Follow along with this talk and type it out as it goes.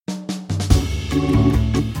Hello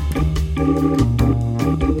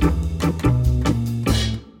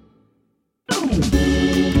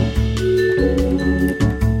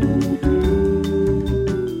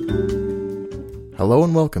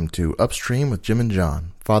and welcome to Upstream with Jim and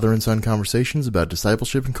John, father and son conversations about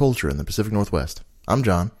discipleship and culture in the Pacific Northwest. I'm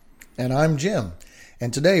John. And I'm Jim.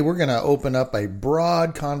 And today we're going to open up a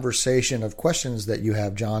broad conversation of questions that you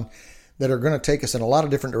have, John, that are going to take us in a lot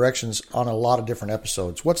of different directions on a lot of different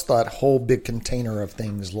episodes. What's that whole big container of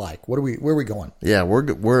things like? Where are we going? Yeah,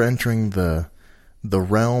 we're entering the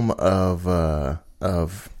realm of the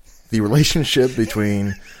relationship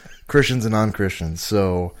between Christians and non-Christians.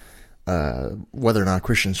 So whether or not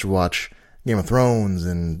Christians should watch Game of Thrones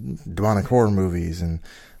and demonic horror movies, and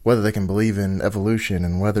whether they can believe in evolution,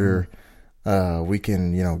 and whether we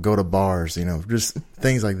can, go to bars, just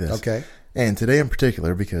things like this. Okay. And today in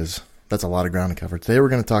particular, because that's a lot of ground to cover, today we're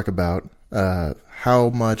going to talk about how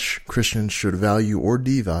much Christians should value or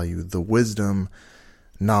devalue the wisdom,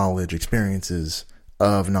 knowledge, experiences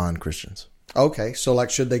of non-Christians. Okay, so like,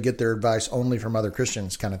 should they get their advice only from other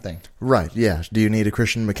Christians kind of thing? Right, yeah. Do you need a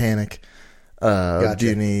Christian mechanic? Gotcha. Do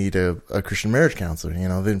you need a Christian marriage counselor?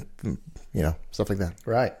 Stuff like that.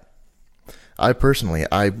 Right. I personally,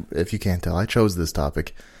 if you can't tell, I chose this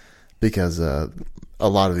topic because a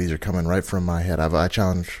lot of these are coming right from my head.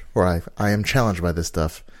 I am challenged by this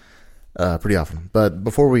stuff pretty often. But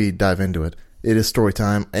before we dive into it, it is story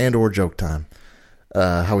time and or joke time.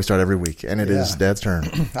 How we start every week, and it is Dad's turn.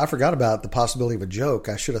 I forgot about the possibility of a joke.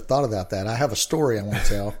 I should have thought about that. I have a story I want to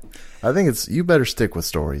tell. I think you better stick with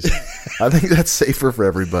stories. I think that's safer for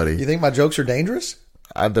everybody. You think my jokes are dangerous?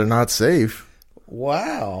 They're not safe.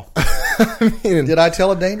 Wow. I mean, did I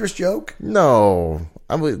tell a dangerous joke? No,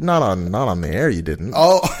 not on the air. You didn't.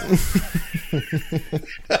 Oh.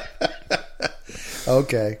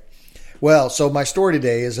 Okay. Well, so my story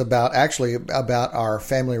today is about our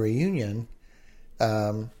family reunion.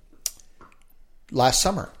 Last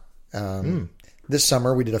summer. This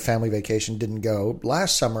summer we did a family vacation, didn't go.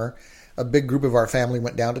 Last summer, a big group of our family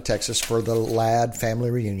went down to Texas for the Ladd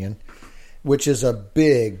family reunion, which is a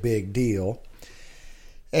big, big deal.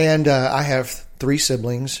 And I have 3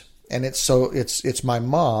 siblings, and it's my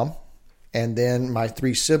mom, and then my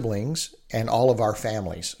 3 siblings, and all of our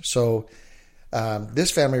families. So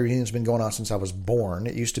this family reunion has been going on since I was born.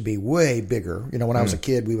 It used to be way bigger. When I was a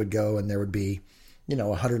kid, we would go, and there would be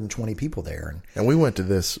 120 people there. And we went to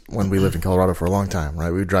this when we lived in Colorado for a long time,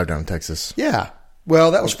 right? We would drive down to Texas. Yeah.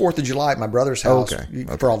 Well, that was 4th of July at my brother's house okay.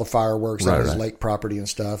 For all the fireworks. Right, that was lake property and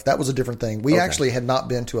stuff. That was a different thing. We actually had not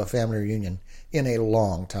been to a family reunion in a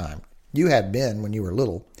long time. You had been when you were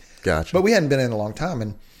little. Gotcha. But we hadn't been in a long time.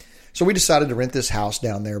 And so we decided to rent this house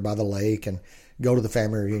down there by the lake and go to the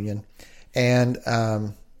family reunion. And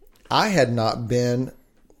I had not been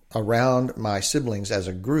around my siblings as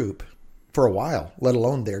a group for a while, let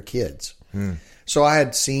alone their kids. So I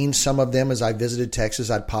had seen some of them as I visited Texas.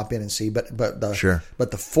 I'd pop in and see, but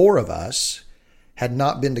the 4 of us had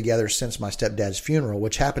not been together since my stepdad's funeral,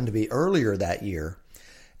 which happened to be earlier that year,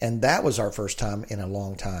 and that was our first time in a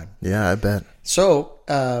long time. Yeah, I bet. So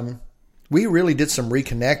we really did some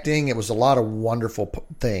reconnecting. It was a lot of wonderful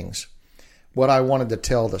things. What I wanted to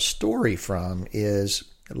tell the story from is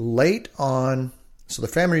late on. So the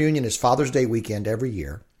family reunion is Father's Day weekend every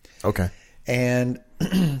year. Okay. And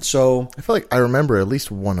so I feel like I remember at least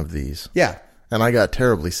one of these. Yeah. And I got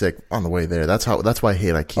terribly sick on the way there. That's why I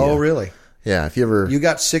hate IKEA. Oh, really? Yeah. If you ever... You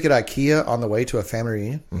got sick at IKEA on the way to a family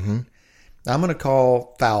reunion? Mm-hmm. I'm going to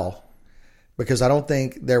call foul because I don't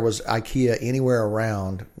think there was IKEA anywhere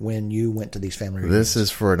around when you went to these family reunions. This is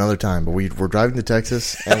for another time, but we were driving to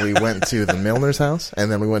Texas and we went to the Milner's house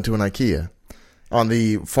and then we went to an IKEA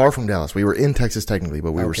far from Dallas. We were in Texas technically,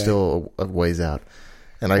 but we were still a ways out.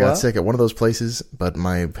 And I got sick at one of those places, but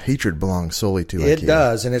my hatred belongs solely to IKEA. It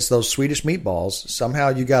does, and it's those Swedish meatballs. Somehow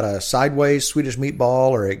you got a sideways Swedish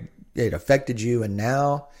meatball, or it affected you, and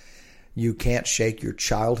now you can't shake your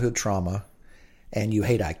childhood trauma, and you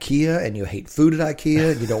hate IKEA, and you hate food at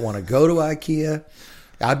IKEA, and you don't want to go to IKEA.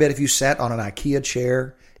 I bet if you sat on an IKEA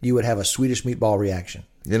chair, you would have a Swedish meatball reaction.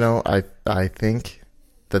 I think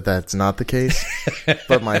that's not the case,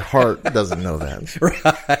 but my heart doesn't know that.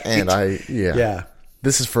 Right. And yeah.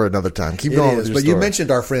 This is for another time. Keep going with your But story. you mentioned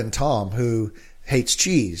our friend Tom, who hates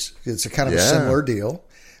cheese. It's a kind of a similar deal.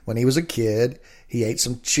 When he was a kid, he ate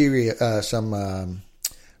some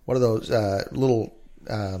what are those little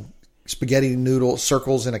spaghetti noodle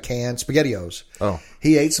circles in a can, SpaghettiOs. Oh.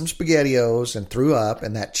 He ate some SpaghettiOs and threw up,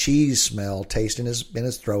 and that cheese smell tasted in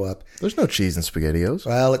his throw up. There's no cheese in SpaghettiOs.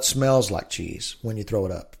 Well, it smells like cheese when you throw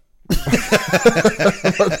it up.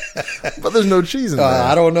 but there's no cheese in there.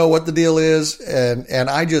 I don't know what the deal is. And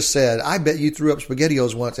I just said, I bet you threw up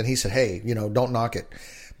SpaghettiOs once. And he said, hey, don't knock it.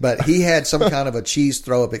 But he had some kind of a cheese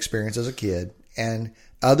throw up experience as a kid. And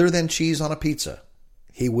other than cheese on a pizza,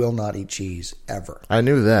 he will not eat cheese ever. I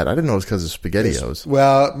knew that. I didn't know it was because of SpaghettiOs.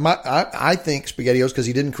 Well, I think SpaghettiOs, because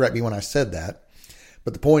he didn't correct me when I said that.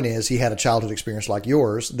 But the point is, he had a childhood experience like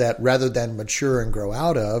yours that rather than mature and grow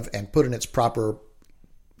out of and put in its proper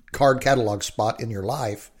card catalog spot in your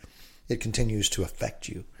life, it continues to affect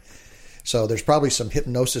you. So there's probably some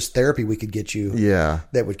hypnosis therapy we could get you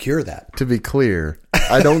that would cure that. To be clear,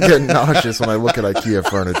 I don't get nauseous when I look at IKEA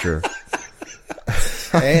furniture.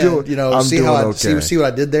 And, see what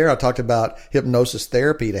I did there? I talked about hypnosis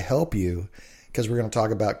therapy to help you because we're going to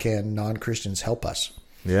talk about can non-Christians help us.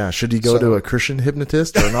 Yeah. Should you go to a Christian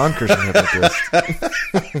hypnotist or a non-Christian hypnotist?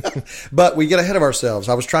 But we get ahead of ourselves.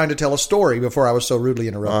 I was trying to tell a story before I was so rudely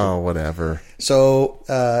interrupted. Oh, whatever. So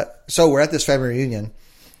we're at this family reunion,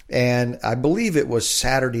 and I believe it was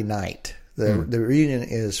Saturday night. The reunion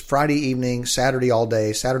is Friday evening, Saturday all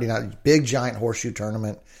day, Saturday night, big giant horseshoe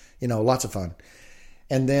tournament, lots of fun.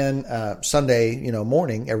 And then Sunday,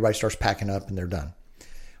 morning, everybody starts packing up and they're done.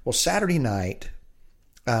 Well, Saturday night,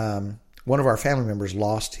 one of our family members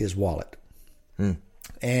lost his wallet.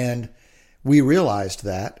 And we realized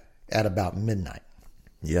that at about midnight.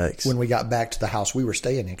 Yikes. When we got back to the house we were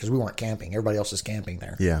staying in, because we weren't camping. Everybody else is camping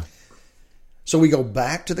there. Yeah. So we go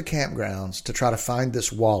back to the campgrounds to try to find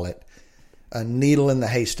this wallet, a needle in the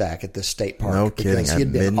haystack at this state park. No kidding. Because he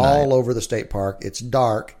had been all over the state park. It's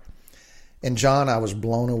dark. And John, I was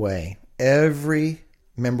blown away. Every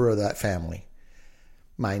member of that family,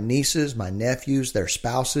 my nieces, my nephews, their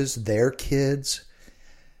spouses, their kids,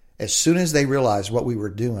 as soon as they realized what we were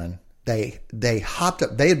doing, they hopped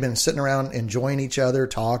up. They had been sitting around enjoying each other,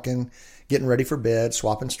 talking, getting ready for bed,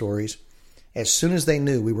 swapping stories. As soon as they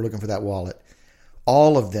knew we were looking for that wallet,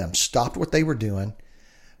 all of them stopped what they were doing.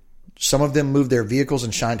 Some of them moved their vehicles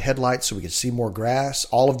and shined headlights so we could see more grass.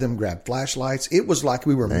 All of them grabbed flashlights. It was like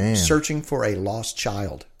we were searching for a lost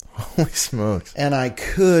child. Holy smokes. And I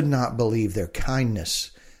could not believe their kindness,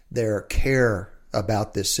 their care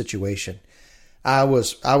about this situation. I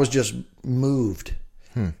was just moved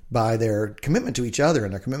by their commitment to each other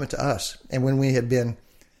and their commitment to us. And when we had been,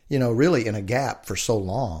 really in a gap for so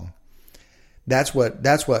long, that's what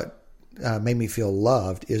made me feel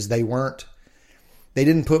loved. Is they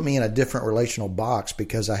didn't put me in a different relational box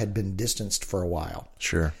because I had been distanced for a while.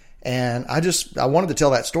 Sure. And I wanted to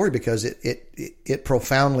tell that story because it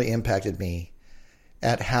profoundly impacted me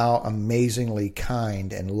at how amazingly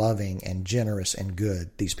kind and loving and generous and good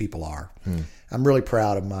these people are. I'm really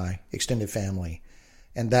proud of my extended family,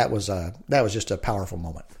 and that was just a powerful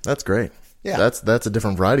moment. That's great. Yeah, that's a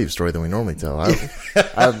different variety of story than we normally tell.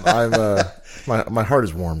 My heart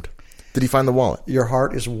is warmed. Did he find the wallet? Your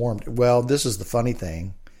heart is warmed. Well, this is the funny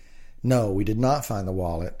thing. No, we did not find the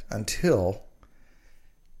wallet until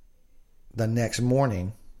the next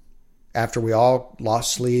morning, after we all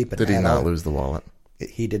lost sleep. And did he not lose the wallet?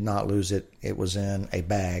 He did not lose it. It was in a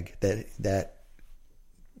bag that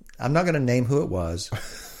I'm not going to name who it was,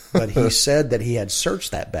 but he said that he had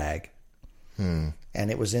searched that bag, and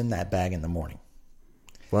it was in that bag in the morning.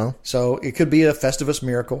 Well, so it could be a Festivus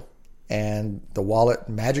miracle, and the wallet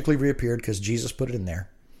magically reappeared because Jesus put it in there,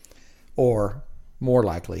 or more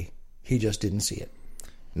likely, he just didn't see it.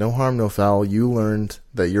 No harm, no foul. You learned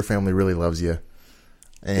that your family really loves you.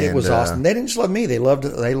 And, it was awesome. They didn't just love me. They loved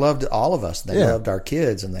all of us. They loved our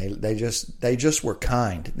kids, and they just were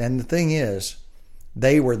kind. And the thing is,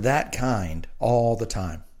 they were that kind all the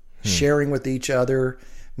time, sharing with each other,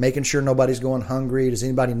 making sure nobody's going hungry. Does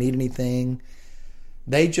anybody need anything?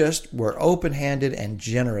 They just were open-handed and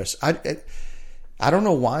generous. I don't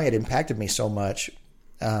know why it impacted me so much,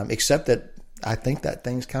 except that I think that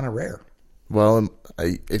thing's kind of rare. Well,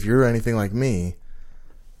 if you're anything like me,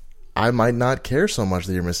 I might not care so much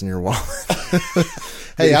that you're missing your wallet.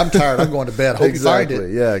 Hey, I'm tired. I'm going to bed. I hope you find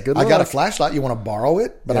it. Yeah, good luck. I got a flashlight. You want to borrow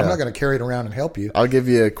it? But I'm not going to carry it around and help you. I'll give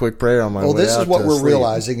you a quick prayer on my way out. Well, this is what we're sleep.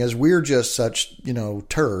 realizing is we're just such,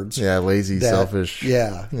 turds. Yeah, lazy, selfish.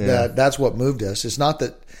 Yeah. That's what moved us. It's not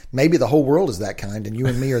that maybe the whole world is that kind and you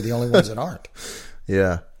and me are the only ones that aren't.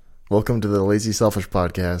 Yeah. Welcome to the Lazy Selfish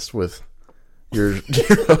Podcast with your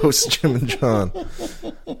hosts, Jim and John.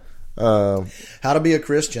 How to be a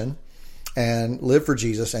Christian and live for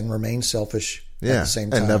Jesus and remain selfish at the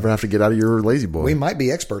same time. And never have to get out of your lazy boy. We might be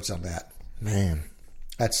experts on that. Man.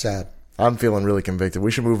 That's sad. I'm feeling really convicted. We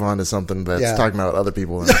should move on to something that's talking about other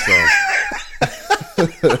people than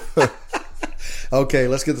ourselves. Okay,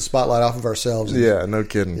 let's get the spotlight off of ourselves. Yeah, no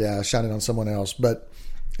kidding. Yeah, shine it on someone else. But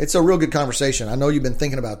It's a real good conversation. I know you've been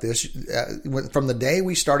thinking about this. From the day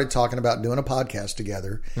we started talking about doing a podcast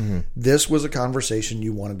together, this was a conversation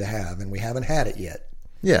you wanted to have, and we haven't had it yet.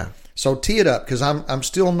 Yeah. So tee it up, because I'm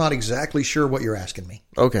still not exactly sure what you're asking me.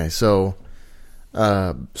 Okay, so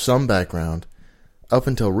some background. Up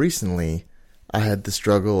until recently, I had the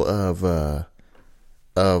struggle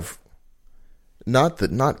of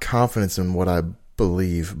not confidence in what I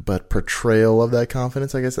believe, but portrayal of that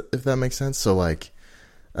confidence, I guess, if that makes sense. So, like,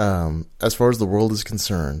 as far as the world is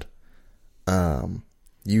concerned,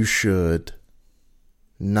 you should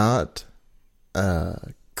not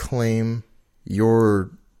claim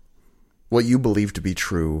what you believe to be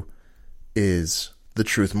true is the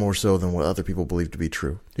truth more so than what other people believe to be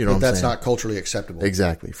true. You know what I'm saying? That's not culturally acceptable.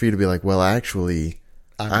 Exactly. For you to be like, well, actually,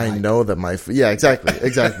 I right. know that yeah, exactly.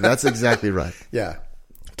 That's exactly right. Yeah.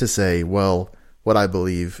 To say, well, what I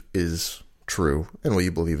believe is true and what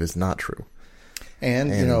you believe is not true. And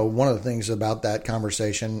one of the things about that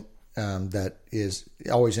conversation that is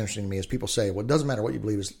always interesting to me is people say, well, it doesn't matter what you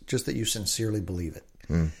believe, it's just that you sincerely believe it.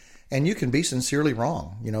 And you can be sincerely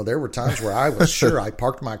wrong. There were times where I was sure I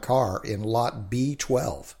parked my car in lot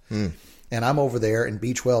B12. And I'm over there in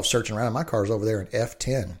B12 searching around, and my car's over there in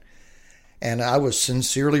F10. And I was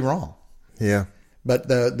sincerely wrong. Yeah. But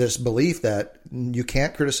this belief that you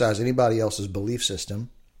can't criticize anybody else's belief system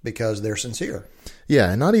because they're sincere. Yeah,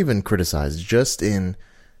 and not even criticize, just in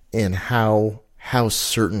how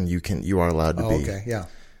certain you are allowed to be. Okay, yeah.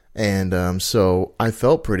 And so I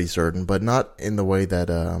felt pretty certain, but not in the way that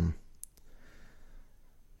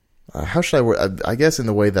how should I word? I guess in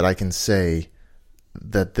the way that I can say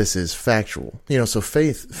that this is factual. So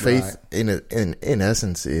faith Right. in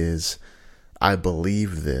essence is I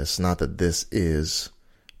believe this, not that this is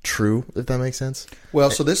true, if that makes sense.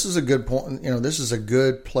 Well, so this is a good point. This is a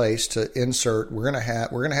good place to insert. We're gonna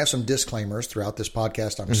have some disclaimers throughout this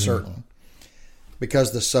podcast, I'm certain,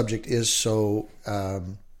 because the subject is so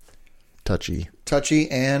touchy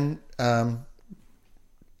and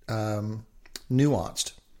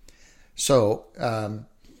nuanced. So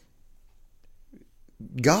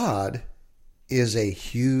God is a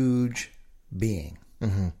huge being.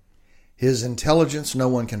 His intelligence no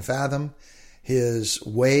one can fathom. His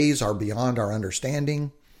ways are beyond our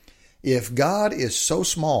understanding. If God is so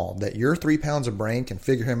small that your 3 pounds of brain can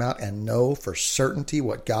figure him out and know for certainty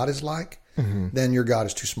what God is like, then your God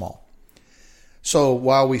is too small. So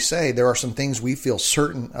while we say there are some things we feel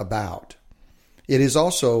certain about, it is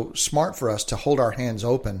also smart for us to hold our hands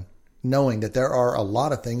open, knowing that there are a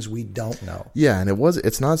lot of things we don't know. Yeah, and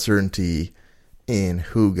it's not certainty in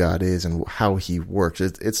who God is and how he works.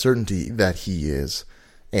 It's certainty that he is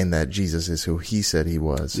and that Jesus is who he said he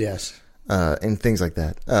was. Yes. And things like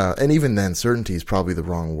that. And even then, certainty is probably the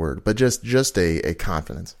wrong word, but just a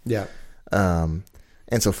confidence. Yeah. And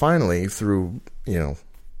so finally, through,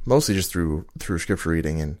 mostly just through scripture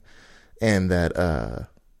reading and that,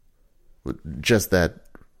 just that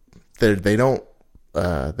they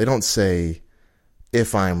don't say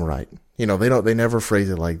if I'm right. They never phrase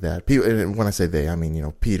it like that. People, and when I say they, I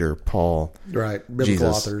mean, Peter, Paul, right, biblical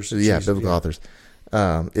Jesus, authors. Yeah, biblical authors.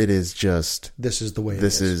 It is just, this is the way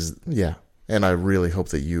this is, yeah. And I really hope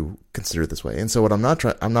that you consider it this way. And so what I'm not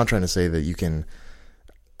trying to say that you can,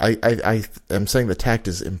 I am saying that tact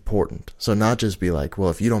is important. So not just be like,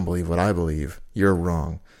 well, if you don't believe what I believe, you're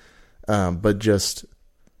wrong. But just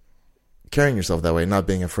carrying yourself that way, not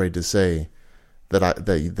being afraid to say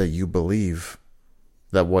that you believe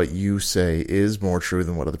that what you say is more true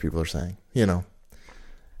than what other people are saying,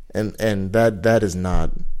 and that is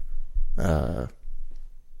not, I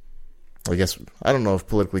guess, I don't know if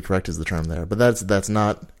politically correct is the term there, but that's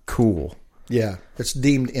not cool. Yeah. It's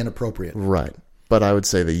deemed inappropriate. Right. But I would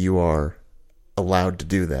say that you are allowed to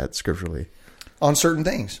do that scripturally. On certain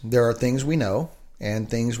things. There are things we know and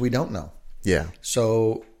things we don't know. Yeah.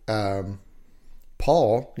 So,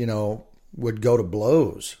 Paul, would go to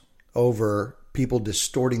blows over people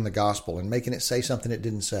distorting the gospel and making it say something it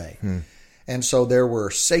didn't say. And so there were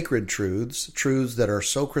sacred truths that are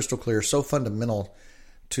so crystal clear, so fundamental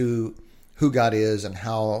to who God is and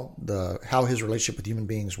how his relationship with human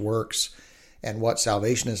beings works and what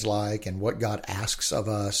salvation is like and what God asks of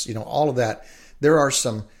us, all of that. There are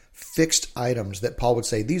some fixed items that Paul would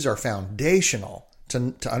say, these are foundational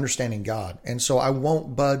to understanding God. And so I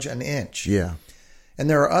won't budge an inch. Yeah. And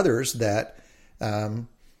there are others that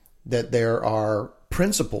there are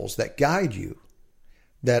principles that guide you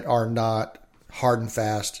that are not hard and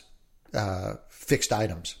fast fixed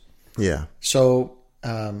items. Yeah. So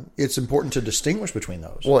it's important to distinguish between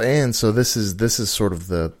those. Well, and so this is sort of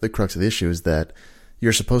the crux of the issue is that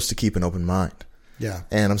you're supposed to keep an open mind. Yeah.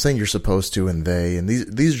 And I'm saying you're supposed to and they, and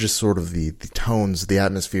these are just sort of the tones, the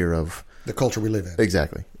atmosphere of the culture we live in.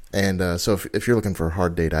 Exactly. And so if you're looking for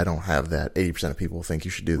hard data, I don't have that. 80% of people think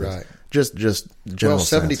you should do this. Right. Just general Well,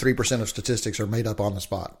 sense. 73% of statistics are made up on the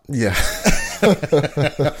spot. Yeah.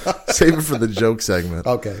 Save it for the joke segment.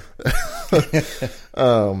 Okay.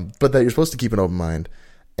 But that you're supposed to keep an open mind.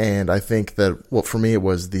 And I think that, well, for me, it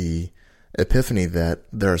was the epiphany that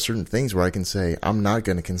there are certain things where I can say, I'm not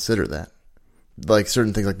going to consider that. Like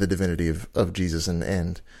certain things like the divinity of Jesus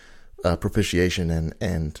and propitiation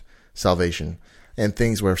and salvation. And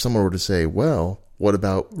things where if someone were to say, well, what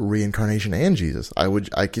about reincarnation and Jesus?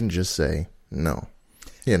 I can just say no.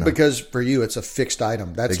 You know, because for you, it's a fixed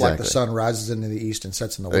item. That's like the Exactly. sun rises into the east and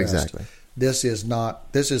sets in the west. Exactly. This is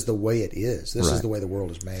the way it is. This is the way the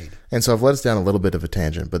world is made. And so I've led us down a little bit of a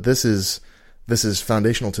tangent, but this is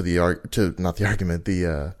foundational to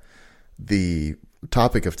the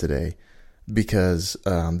topic of today, because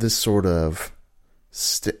this sort of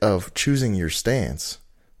of choosing your stance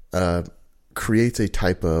creates a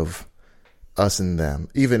type of us and them,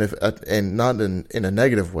 even if and not in a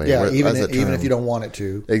negative way. Yeah, where- even as that even term- if you don't want it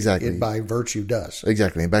to, Exactly. it by virtue does.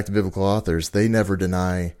 Exactly. And back to biblical authors, they never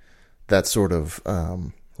deny that sort of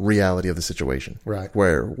reality of the situation. Right.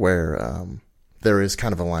 Where there is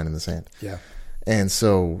kind of a line in the sand. Yeah. And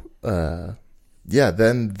so, then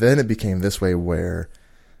it became this way where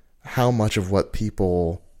how much of what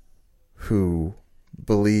people who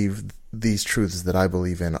believe these truths that I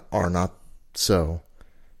believe in are not so,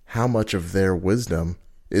 how much of their wisdom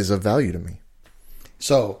is of value to me?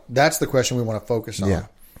 So that's the question we want to focus on. Yeah.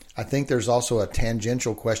 I think there's also a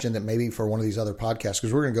tangential question that maybe for one of these other podcasts,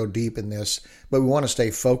 because we're going to go deep in this, but we want to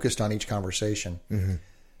stay focused on each conversation.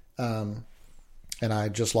 Mm-hmm. And I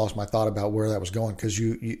just lost my thought about where that was going, because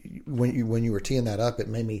when you were teeing that up, it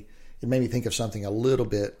made me think of something a little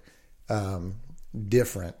bit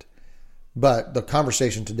different. But the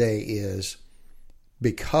conversation today is,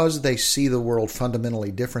 because they see the world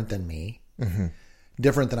fundamentally different than me, mm-hmm.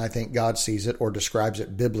 different than I think God sees it or describes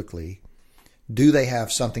it biblically, do they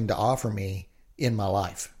have something to offer me in my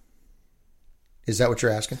life? Is that what you're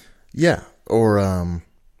asking? Yeah. Or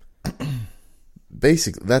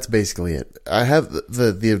that's basically it. I have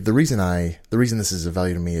the reason this is of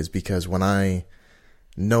value to me is because when I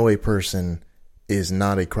know a person is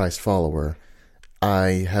not a Christ follower,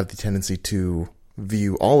 I have the tendency to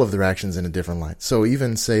view all of their actions in a different light. So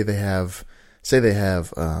even say they have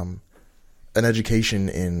an education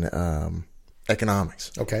in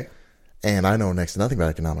economics. Okay. And I know next to nothing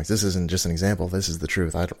about economics. This isn't just an example. This is the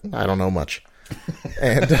truth. I don't know much.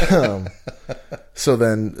 And so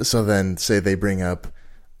then say they bring up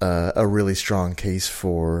a really strong case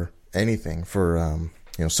for anything, for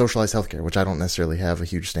socialized healthcare, which I don't necessarily have a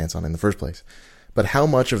huge stance on in the first place. But how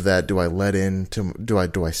much of that do I let in to do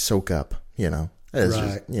I soak up? It's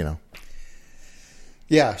Right. just,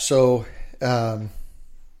 Yeah. So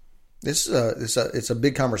it's a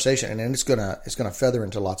big conversation, and it's gonna feather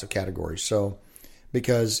into lots of categories. So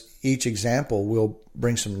because each example will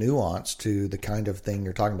bring some nuance to the kind of thing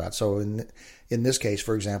you're talking about. So in this case,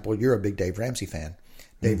 for example, you're a big Dave Ramsey fan.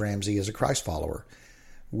 Dave Ramsey is a Christ follower.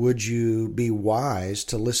 Would you be wise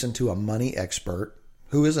to listen to a money expert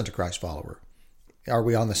who isn't a Christ follower? Are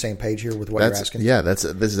we on the same page here with what you're asking? Yeah, this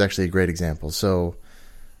is actually a great example. So,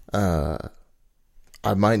 I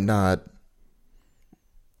might not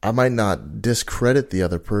discredit the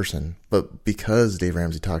other person, but because Dave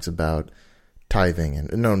Ramsey talks about tithing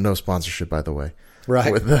and no sponsorship, by the way.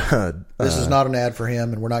 Right. With, this is not an ad for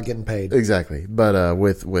him, and we're not getting paid. Exactly. But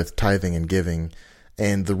with tithing and giving,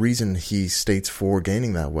 and the reason he states for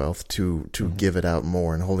gaining that wealth to mm-hmm. give it out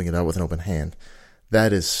more and holding it out with an open hand,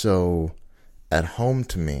 that is so at home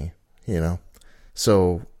to me,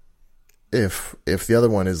 So if the other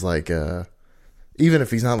one is like even if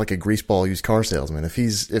he's not like a greaseball used car salesman, if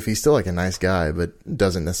he's still like a nice guy but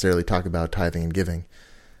doesn't necessarily talk about tithing and giving,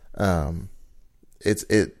 the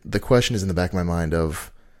question is in the back of my mind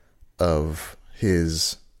of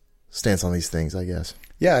his stance on these things, I guess.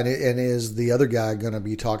 Yeah, and is the other guy going to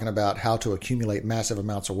be talking about how to accumulate massive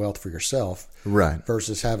amounts of wealth for yourself, right?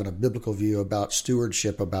 Versus having a biblical view about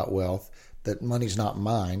stewardship about wealth, that money's not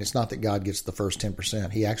mine. It's not that God gets the first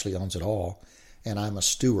 10%. He actually owns it all, and I'm a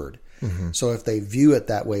steward. Mm-hmm. So if they view it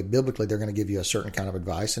that way biblically, they're going to give you a certain kind of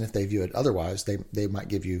advice, and if they view it otherwise, they might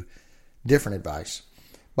give you different advice.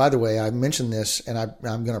 By the way, I mentioned this, and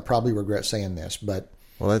I'm going to probably regret saying this, but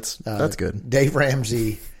well, that's good. Dave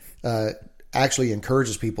Ramsey actually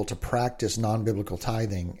encourages people to practice non-biblical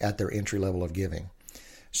tithing at their entry level of giving.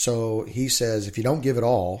 So he says, if you don't give it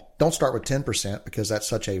all, don't start with 10% because that's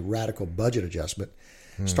such a radical budget adjustment.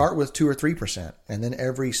 Start with 2 or 3%, and then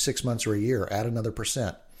every 6 months or a year, add another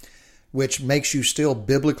percent, which makes you still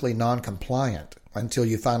biblically non-compliant until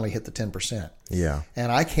you finally hit the 10%. Yeah.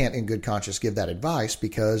 And I can't in good conscience give that advice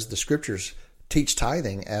because the scriptures teach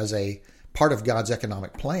tithing as a part of God's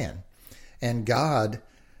economic plan. And God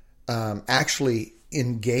actually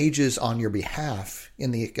engages on your behalf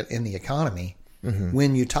in the economy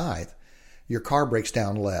when you tithe. Your car breaks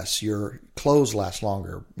down less. Your clothes last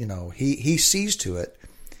longer. He sees to it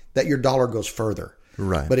that your dollar goes further.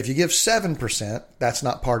 Right. But if you give 7%, that's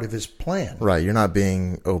not part of his plan. Right. You're not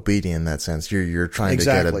being obedient in that sense. You're trying to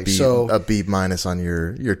get a B minus on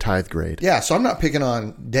your tithe grade. Yeah. So I'm not picking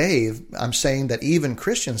on Dave. I'm saying that even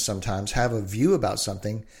Christians sometimes have a view about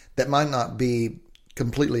something that might not be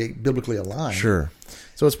completely biblically aligned. Sure.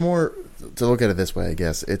 So it's more to look at it this way, I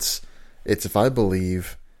guess. It's if I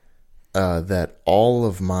believe that all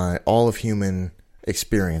of human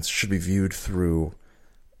experience should be viewed through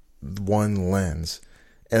one lens,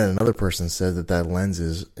 and another person says that lens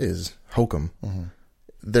is hokum.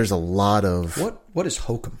 There's a lot of what is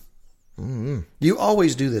hokum? You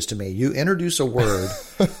always do this to me. You introduce a word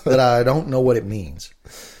that I don't know what it means.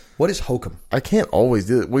 What is hokum? I can't always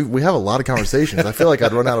do it. We have a lot of conversations. I feel like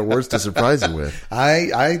I'd run out of words to surprise you with.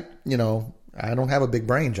 I don't have a big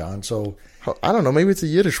brain, John. So I don't know. Maybe it's a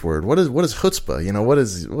Yiddish word. What is chutzpah? What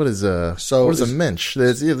is a mensch?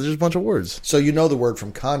 There's just a bunch of words. So you know the word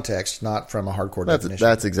from context, not from a hardcore definition.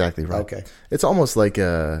 That's exactly right. Okay. It's almost like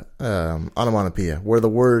a onomatopoeia, where the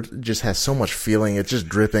word just has so much feeling. It's just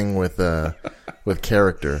dripping with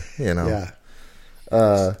character. Yeah.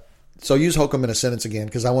 So use hokum in a sentence again,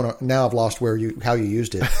 because I want to. Now I've lost how you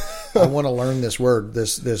used it. I want to learn this word,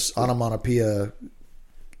 this onomatopoeia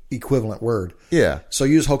equivalent word. Yeah. So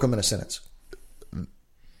use hokum in a sentence.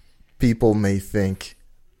 People may think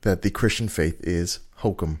that the Christian faith is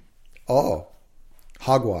hokum. Oh,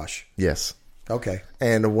 hogwash. Yes. Okay.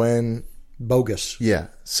 And when bogus. Yeah.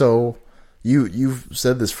 So you've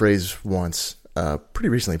said this phrase once, pretty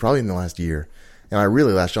recently, probably in the last year, and I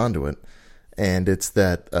really latched onto it. And it's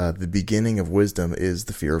that the beginning of wisdom is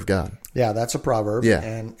the fear of God. Yeah, that's a proverb. Yeah.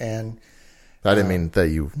 And I didn't mean that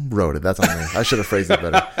you wrote it. That's on me. I should have phrased it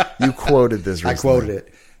better. You quoted this recently. I quoted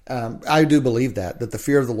it. I do believe that the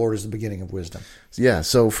fear of the Lord is the beginning of wisdom. Yeah.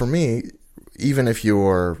 So for me, even if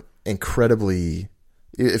your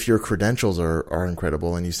credentials are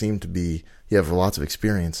incredible and you have lots of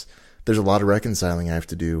experience, there's a lot of reconciling I have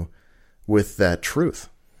to do with that truth,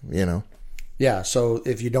 Yeah, so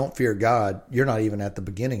if you don't fear God, you're not even at the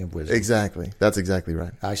beginning of wisdom. Exactly. That's exactly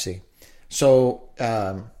right. I see. So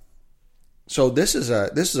this is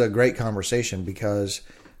a great conversation because,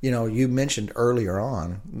 you mentioned earlier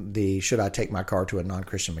on should I take my car to a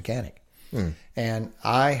non-Christian mechanic? And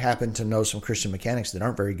I happen to know some Christian mechanics that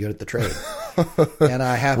aren't very good at the trade. And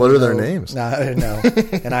I happen What are their names? No.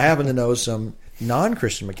 And I happen to know some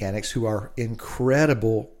non-Christian mechanics who are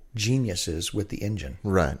incredible geniuses with the engine.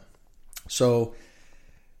 Right. So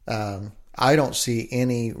I don't see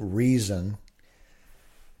any reason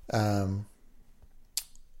I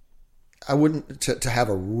wouldn't to have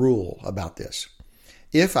a rule about this.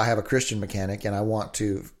 If I have a Christian mechanic and I want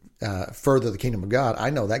to further the kingdom of God, I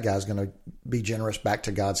know that guy's going to be generous back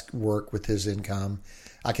to God's work with his income.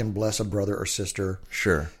 I can bless a brother or sister.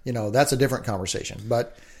 Sure. That's a different conversation.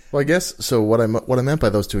 But I guess so. What I meant by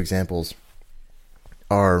those two examples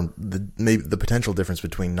are the potential difference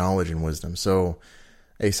between knowledge and wisdom. So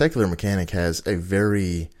a secular mechanic has a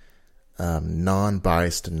very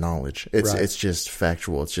non-biased knowledge. It's just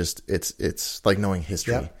factual. It's like knowing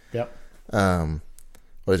history. Yep.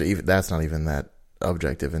 That's not even that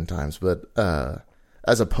objective in times, but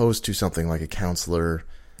as opposed to something like a counselor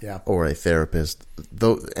or a therapist,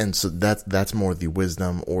 and so that's more the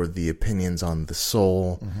wisdom or the opinions on the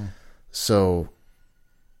soul. Mm-hmm. So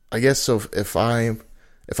I guess if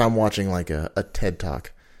I'm watching like a TED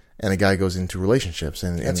Talk and a guy goes into relationships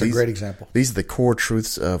and that's a great example. These are the core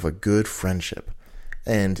truths of a good friendship.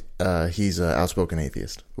 And he's an outspoken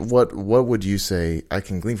atheist. What would you say I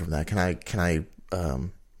can glean from that? Can I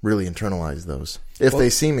really internalize those if they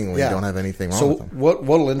seemingly don't have anything wrong with them? So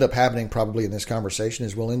what'll end up happening probably in this conversation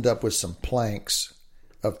is we'll end up with some planks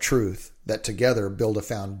of truth that together build a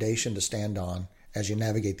foundation to stand on as you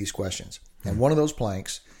navigate these questions. And one of those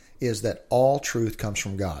planks is that all truth comes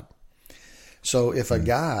from God. So if a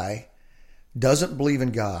guy doesn't believe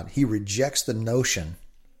in God, he rejects the notion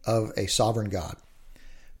of a sovereign God,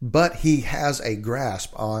 but he has a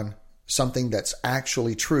grasp on something that's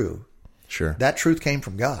actually true. Sure. That truth came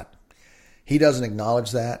from God. He doesn't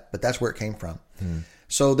acknowledge that, but that's where it came from.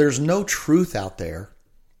 So there's no truth out there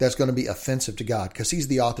that's going to be offensive to God because he's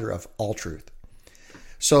the author of all truth.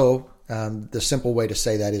 So the simple way to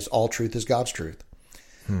say that is all truth is God's truth.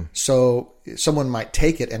 So someone might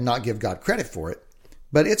take it and not give God credit for it,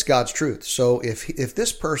 but it's God's truth. So if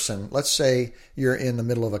this person, let's say you're in the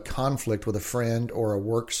middle of a conflict with a friend or a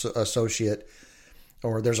work associate,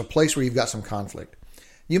 or there's a place where you've got some conflict,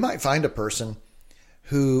 you might find a person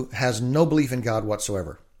who has no belief in God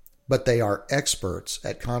whatsoever, but they are experts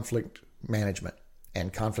at conflict management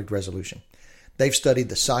and conflict resolution. They've studied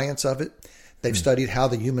the science of it. They've studied how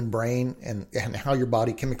the human brain and how your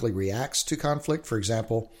body chemically reacts to conflict. For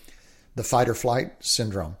example, the fight or flight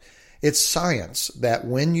syndrome. It's science that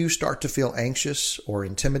when you start to feel anxious or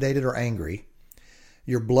intimidated or angry,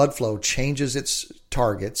 your blood flow changes its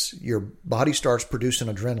targets, your body starts producing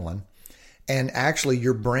adrenaline, and actually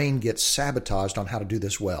your brain gets sabotaged on how to do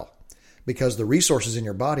this well, because the resources in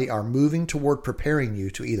your body are moving toward preparing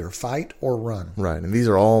you to either fight or run. Right, and these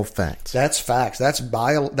are all facts. That's facts. That's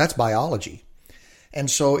biology. And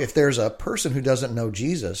so if there's a person who doesn't know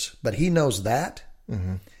Jesus, but he knows that,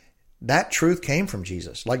 that truth came from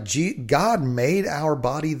Jesus. Like God made our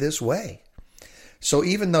body this way. So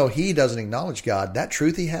even though he doesn't acknowledge God, that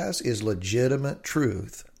truth he has is legitimate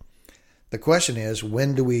truth. The question is,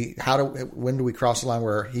 when do we cross the line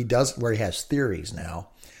where he has theories now,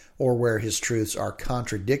 or where his truths are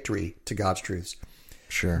contradictory to God's truths?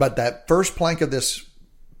 Sure. But that first plank of this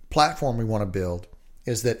platform we want to build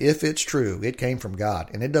is that if it's true, it came from God,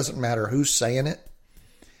 and it doesn't matter who's saying it.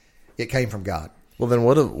 It came from God. Well, then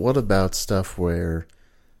what about stuff where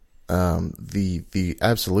the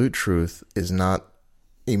absolute truth is not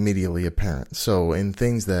immediately apparent? So in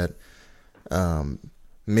things that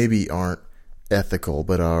maybe aren't ethical,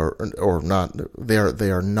 but are or not, they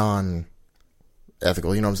are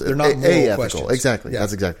non-ethical. You know what I'm saying? They're not moral aethical. questions. Exactly. Yeah.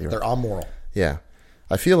 That's exactly right. They're amoral. Yeah.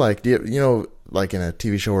 I feel like, like in a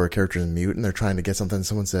TV show where a character is mute and they're trying to get something,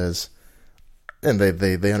 someone says, and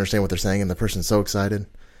they understand what they're saying, and the person's so excited.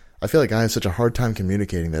 I feel like I have such a hard time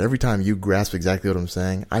communicating that every time you grasp exactly what I'm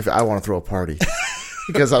saying, I want to throw a party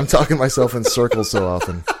because I'm talking myself in circles so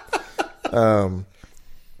often.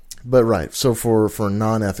 But right. So for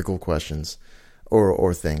non-ethical questions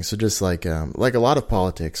or things, so just like a lot of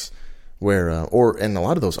politics where, and a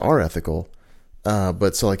lot of those are ethical,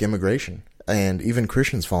 but so like immigration. And even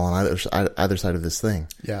Christians fall on either side of this thing.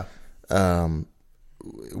 Yeah.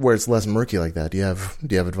 Where it's less murky like that. Do you have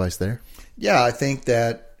advice there? Yeah, I think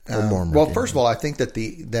that. More murky, first of all, I think that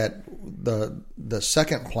the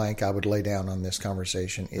second plank I would lay down on this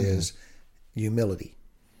conversation is humility.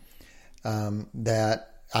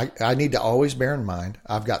 That I need to always bear in mind.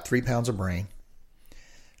 I've got 3 pounds of brain.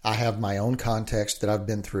 I have my own context that I've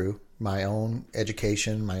been through, my own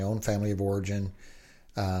education, my own family of origin.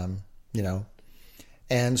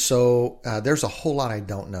 And so there's a whole lot I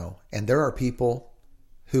don't know. And there are people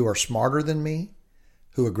who are smarter than me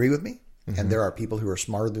who agree with me. And there are people who are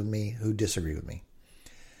smarter than me who disagree with me.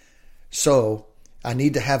 So I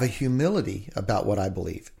need to have a humility about what I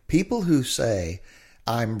believe. People who say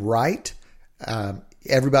I'm right,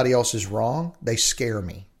 everybody else is wrong, they scare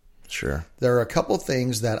me. Sure. There are a couple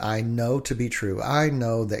things that I know to be true. I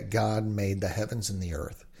know that God made the heavens and the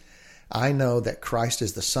earth. I know that Christ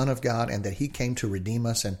is the Son of God and that he came to redeem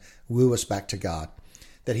us and woo us back to God.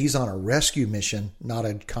 That he's on a rescue mission, not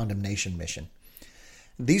a condemnation mission.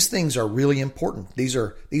 These things are really important. These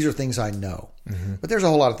are things I know. But there's a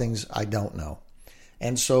whole lot of things I don't know.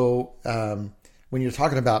 And so when you're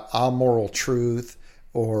talking about amoral truth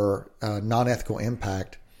or non-ethical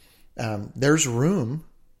impact, there's room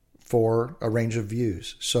for a range of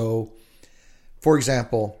views. So, for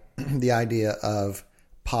example, the idea of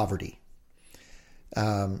poverty.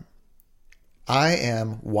 I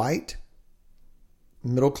am white,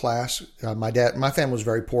 middle class. My family was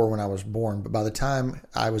very poor when I was born, but by the time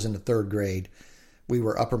I was in the 3rd grade, we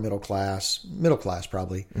were upper middle class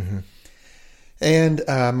probably. And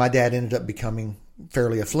my dad ended up becoming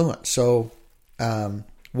fairly affluent. So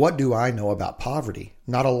what do I know about poverty?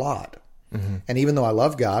 Not a lot. And even though I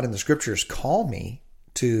love God and the scriptures call me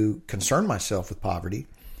to concern myself with poverty,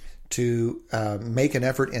 to make an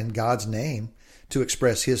effort in God's name to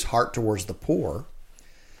express his heart towards the poor,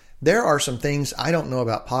 there are some things I don't know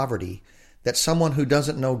about poverty that someone who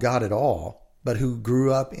doesn't know God at all, but who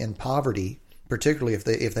grew up in poverty, particularly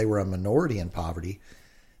if they were a minority in poverty,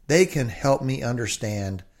 they can help me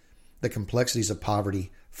understand the complexities of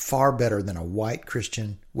poverty far better than a white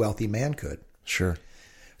Christian wealthy man could. Sure.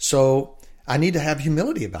 So I need to have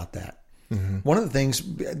humility about that. One of the things,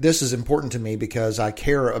 this is important to me because I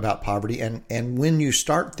care about poverty. And when you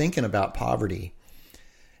start thinking about poverty,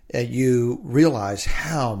 you realize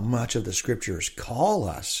how much of the scriptures call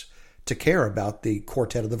us to care about the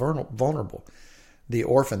quartet of the vulnerable. the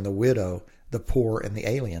orphan, the widow, the poor, and the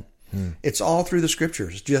alien. It's all through the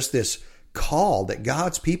scriptures, just this call that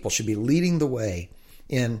God's people should be leading the way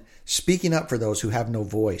in speaking up for those who have no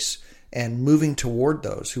voice and moving toward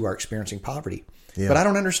those who are experiencing poverty. Yeah. But I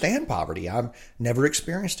don't understand poverty. I've never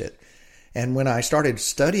experienced it. And when I started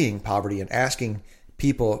studying poverty and asking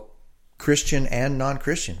people, Christian and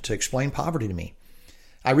non-Christian, to explain poverty to me,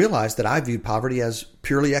 I realized that I viewed poverty as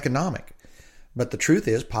purely economic. But the truth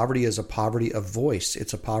is, poverty is a poverty of voice.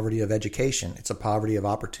 It's a poverty of education. It's a poverty of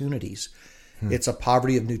opportunities. It's a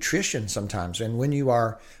poverty of nutrition sometimes. And when you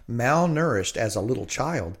are malnourished as a little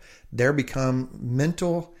child, there become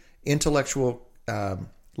mental, intellectual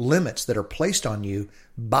limits that are placed on you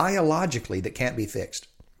biologically that can't be fixed.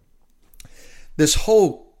 This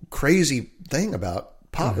whole crazy thing about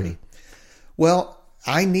poverty. Well,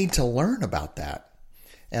 I need to learn about that.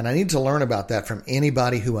 And I need to learn about that from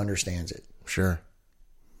anybody who understands it. Sure.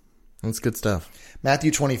 That's good stuff.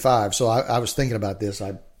 Matthew 25. So I was thinking about this.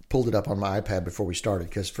 I pulled it up on my iPad before we started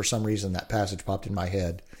because for some reason that passage popped in my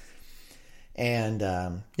head. And,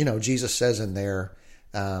 Jesus says in there,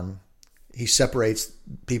 he separates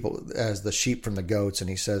people as the sheep from the goats. And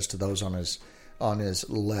he says to those on his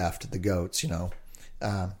left, the goats,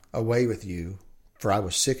 away with you, for I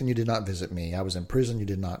was sick and you did not visit me. I was in prison. You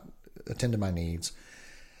did not attend to my needs.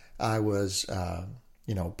 I was,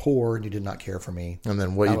 poor and you did not care for me. And then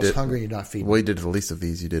I was hungry and you did not feed me. What you did to the least of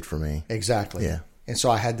these, you did for me. Exactly. Yeah. And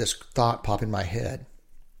so I had this thought pop in my head.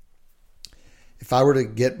 If I were to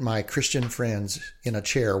get my Christian friends in a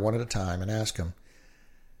chair one at a time and ask them,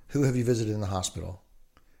 who have you visited in the hospital?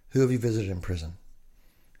 Who have you visited in prison?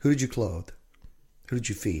 Who did you clothe? Who did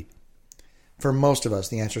you feed? For most of us,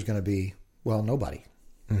 the answer is going to be, well, nobody.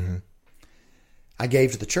 Mm-hmm. I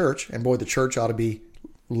gave to the church, and boy, the church ought to be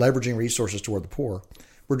leveraging resources toward the poor.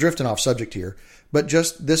 We're drifting off subject here, but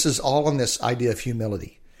just this is all on this idea of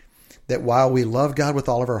humility, that while we love God with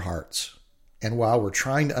all of our hearts, and while we're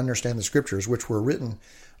trying to understand the scriptures, which were written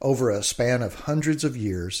over a span of hundreds of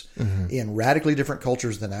years in radically different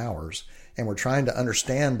cultures than ours, and we're trying to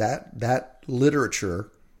understand that literature,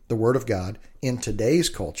 the Word of God, in today's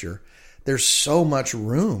culture, there's so much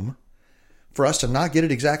room for us to not get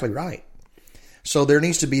it exactly right. So there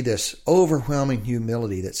needs to be this overwhelming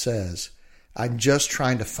humility that says, I'm just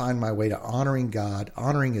trying to find my way to honoring God,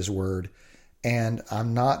 honoring His Word, and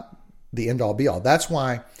I'm not the end-all be-all. That's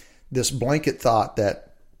why this blanket thought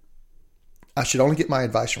that I should only get my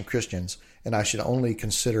advice from Christians and I should only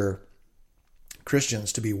consider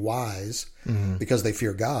Christians to be wise because they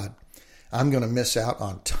fear God, I'm going to miss out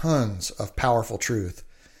on tons of powerful truth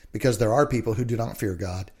because there are people who do not fear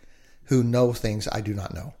God, who know things I do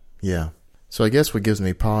not know. Yeah. So I guess what gives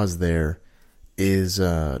me pause there is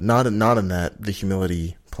not in that the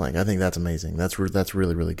humility plank. I think that's amazing. That's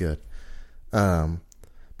really, really good.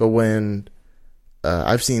 But when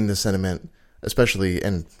I've seen the sentiment, especially,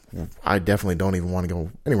 and I definitely don't even want to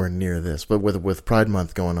go anywhere near this, but with Pride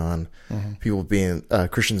Month going on, people being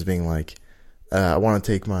Christians being like, I want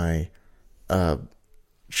to take my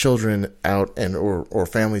children out or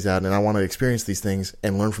families out, and I want to experience these things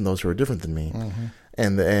and learn from those who are different than me.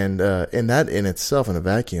 And that in itself, in a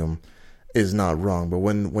vacuum, is not wrong. But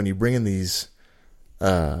when you bring in these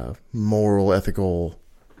moral, ethical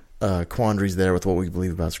quandaries there with what we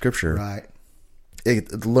believe about Scripture, Right.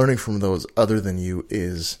 Learning from those other than you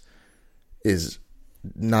is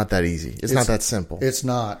not that easy. It's not that simple. It's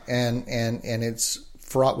not, and it's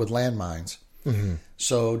fraught with landmines.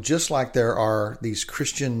 So just like there are these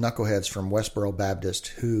Christian knuckleheads from Westboro Baptist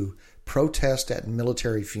who protest at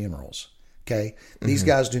military funerals, okay? These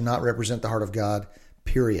guys do not represent the heart of God,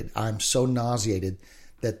 period. I'm so nauseated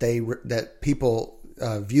that people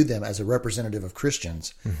view them as a representative of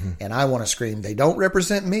Christians, and I want to scream, they don't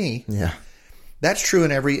represent me. Yeah. That's true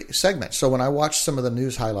in every segment. So when I watch some of the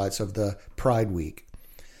news highlights of the Pride Week,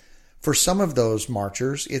 for some of those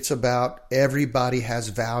marchers, it's about everybody has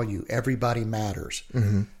value, everybody matters.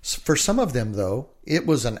 For some of them, though, it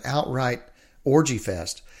was an outright orgy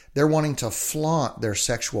fest. They're wanting to flaunt their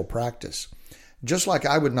sexual practice. Just like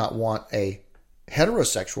I would not want a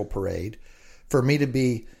heterosexual parade for me to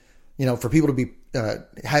be, for people to be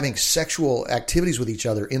having sexual activities with each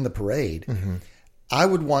other in the parade. I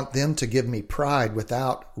would want them to give me pride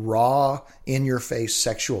without raw, in-your-face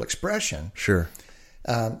sexual expression. Sure.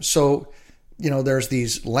 So, there's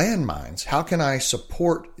these landmines. How can I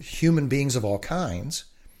support human beings of all kinds?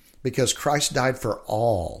 Because Christ died for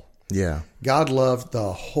all. Yeah. God loved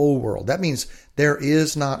the whole world. That means there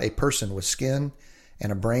is not a person with skin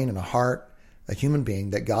and a brain and a heart, a human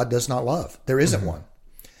being that God does not love. There isn't one.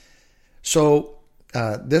 So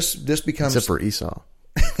this becomes... Except for Esau.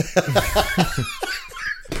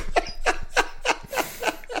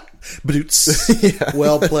 Badoots.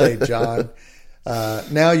 Well played, John.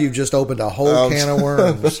 Now you've just opened a whole can of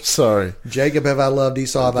worms. Sorry. Jacob have I loved,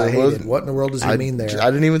 Esau have I hated. What in the world does he mean there?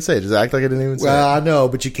 I didn't even say it. Just act like I didn't even say Well, it. I know,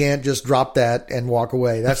 but you can't just drop that and walk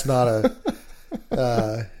away. That's not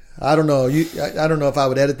a... I don't know. I don't know if I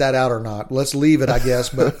would edit that out or not. Let's leave it, I guess.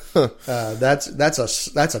 But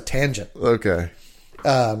that's a tangent. Okay.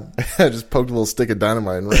 I just poked a little stick of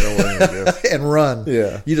dynamite and ran away. I guess. And run.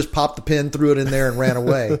 Yeah. You just popped the pin, threw it in there, and ran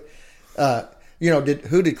away.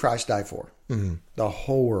 Who did Christ die for? Mm-hmm. The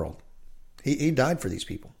whole world. He died for these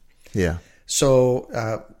people. Yeah. So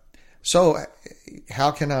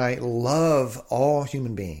how can I love all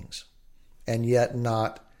human beings and yet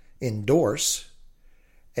not endorse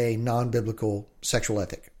a non-biblical sexual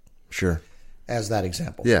ethic? Sure. As that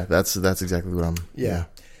example. Yeah, that's exactly what I'm... Yeah.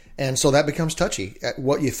 And so that becomes touchy.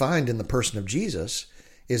 What you find in the person of Jesus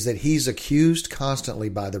is that he's accused constantly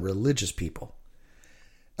by the religious people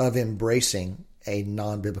of embracing a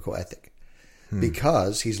non-biblical ethic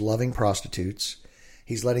because he's loving prostitutes.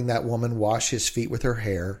 He's letting that woman wash his feet with her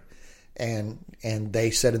hair. And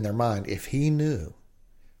they said in their mind, if he knew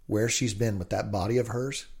where she's been with that body of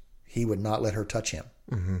hers, he would not let her touch him.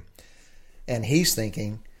 Mm-hmm. And he's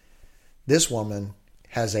thinking, this woman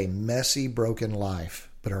has a messy, broken life,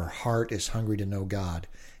 but her heart is hungry to know God,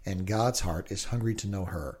 and God's heart is hungry to know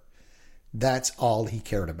her. That's all he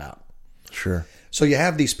cared about. Sure. So you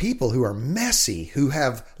have these people who are messy, who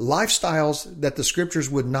have lifestyles that the scriptures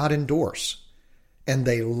would not endorse, and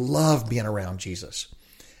they love being around Jesus.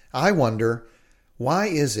 I wonder, why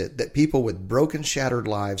is it that people with broken, shattered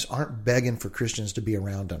lives aren't begging for Christians to be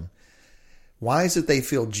around them? Why is it they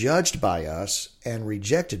feel judged by us and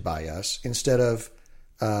rejected by us instead of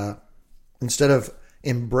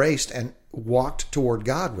embraced and walked toward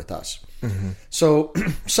God with us? Mm-hmm. So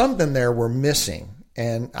something there we're missing,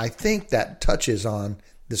 and I think that touches on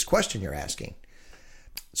this question you're asking.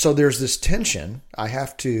 So there's this tension. I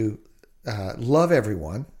have to love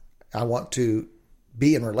everyone. I want to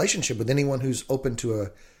be in relationship with anyone who's open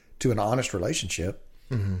to an honest relationship,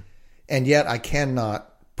 mm-hmm. and yet I cannot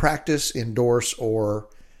practice, endorse, or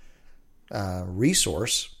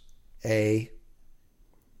resource a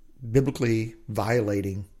biblically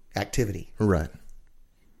violating activity. Right.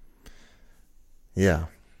 Yeah.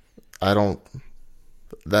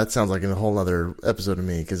 That sounds like a whole other episode to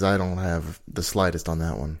me because I don't have the slightest on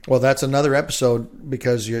that one. Well, that's another episode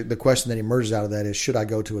because the question that emerges out of that is, should I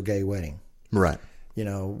go to a gay wedding? Right.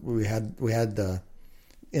 We had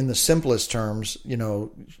in the simplest terms,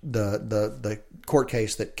 the court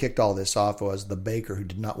case that kicked all this off was the baker who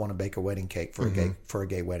did not want to bake a wedding cake for a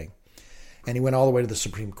gay wedding. And he went all the way to the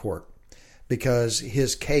Supreme Court because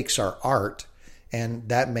his cakes are art, and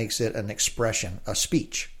that makes it an expression, a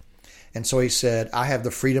speech. And so he said, I have the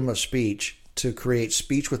freedom of speech to create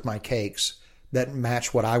speech with my cakes that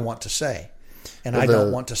match what I want to say. And I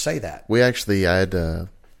don't want to say that.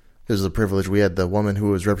 It was a privilege. We had the woman who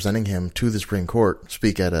was representing him to the Supreme Court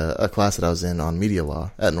speak at a class that I was in on media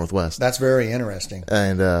law at Northwest. That's very interesting.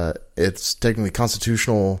 And it's technically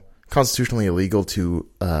constitutionally illegal to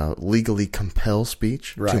legally compel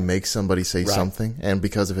speech to make somebody say something. And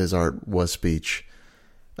because of his art was speech,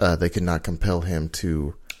 they could not compel him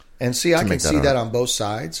to. And see, I can see that on both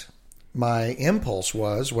sides. My impulse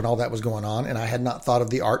was, when all that was going on, and I had not thought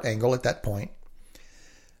of the art angle at that point,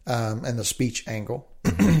 and the speech angle,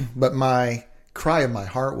 but my cry of my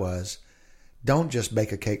heart was, don't just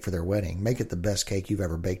bake a cake for their wedding. Make it the best cake you've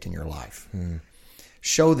ever baked in your life.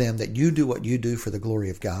 Show them that you do what you do for the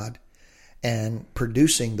glory of God, and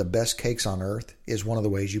producing the best cakes on earth is one of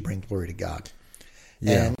the ways you bring glory to God.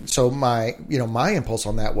 Yeah. And so my impulse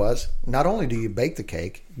on that was, not only do you bake the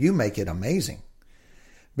cake, you make it amazing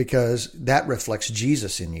because that reflects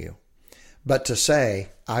Jesus in you. But to say,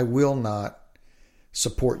 I will not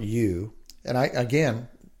support you. And again,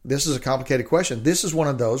 this is a complicated question. This is one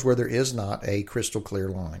of those where there is not a crystal clear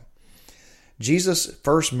line. Jesus'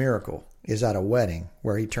 first miracle is at a wedding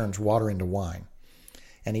where he turns water into wine.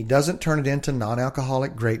 And he doesn't turn it into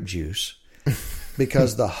non-alcoholic grape juice.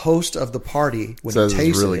 Because the host of the party, when he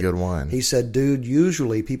tasted really good wine, he said, dude,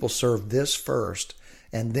 usually people serve this first,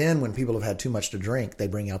 and then when people have had too much to drink, they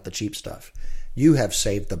bring out the cheap stuff. You have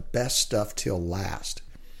saved the best stuff till last.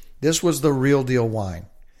 This was the real deal wine.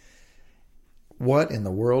 What in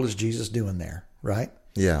the world is Jesus doing there, right?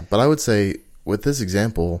 Yeah, but I would say with this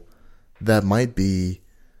example, that might be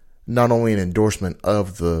not only an endorsement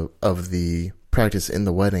of the practice in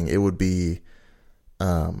the wedding, it would be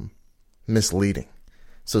misleading.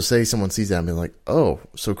 So say someone sees that and be like, oh,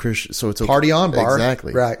 so Christian, so it's okay. Party on, bar.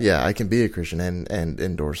 Exactly. Right. Yeah, I can be a Christian and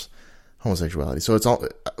endorse homosexuality. So it's all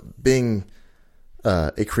being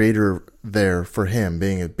a creator there for him,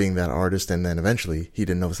 being that artist, and then eventually, he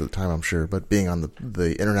didn't know this at the time, I'm sure, but being on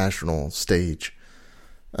the international stage,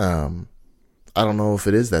 I don't know if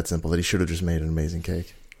it is that simple that he should have just made an amazing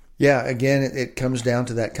cake. Yeah, again, it comes down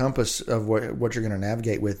to that compass of what you're going to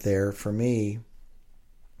navigate with there. For me,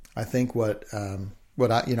 I think what I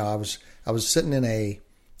was sitting in a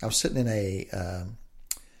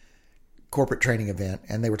corporate training event,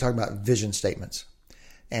 and they were talking about vision statements.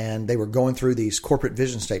 And they were going through these corporate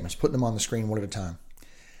vision statements, putting them on the screen one at a time.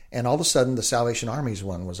 And all of a sudden, the Salvation Army's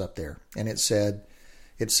one was up there, and it said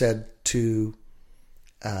to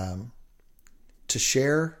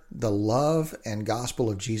share the love and gospel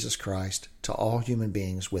of Jesus Christ to all human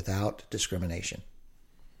beings without discrimination.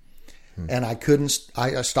 And I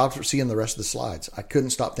stopped seeing the rest of the slides. I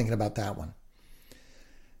couldn't stop thinking about that one.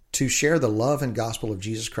 To share the love and gospel of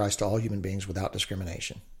Jesus Christ to all human beings without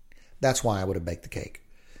discrimination. That's why I would have baked the cake.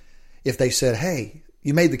 If they said, hey,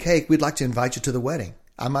 you made the cake, we'd like to invite you to the wedding,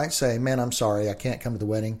 I might say, man, I'm sorry, I can't come to the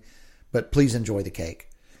wedding, but please enjoy the cake.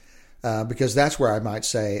 Because that's where I might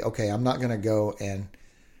say, okay, I'm not going to go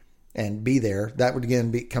and be there. That would,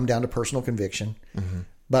 again, come down to personal conviction. Mm-hmm.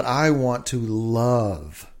 But I want to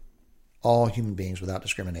love all human beings without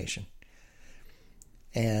discrimination.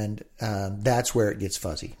 And that's where it gets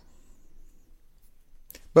fuzzy.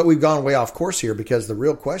 But we've gone way off course here, because the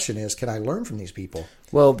real question is, can I learn from these people?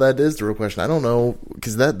 Well, that is the real question. I don't know,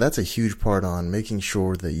 because that's a huge part on making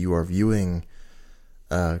sure that you are viewing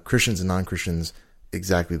Christians and non-Christians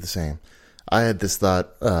exactly the same. I had this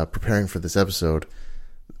thought preparing for this episode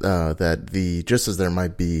that just as there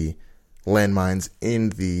might be landmines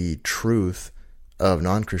in the truth of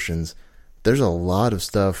non-Christians, there's a lot of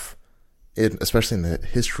stuff, especially in the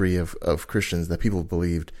history of Christians, that people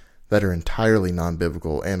believed that are entirely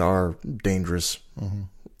non-biblical and are dangerous,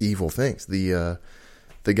 evil things. The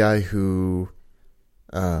guy who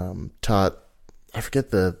taught, I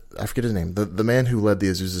forget his name, the man who led the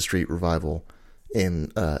Azusa Street revival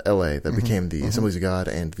in L.A. that became the Assemblies of God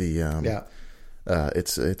and the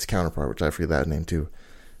its counterpart, which I forget that name too.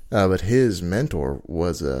 But his mentor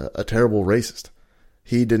was a terrible racist.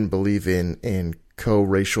 He didn't believe in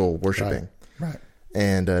co-racial worshiping, right?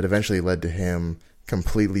 And it eventually led to him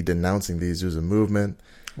completely denouncing the Azusa movement.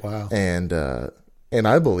 Wow. And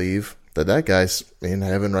I believe that guy's in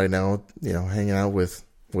heaven right now, hanging out with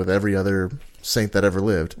every other saint that ever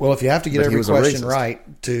lived. Well, if you have to get every question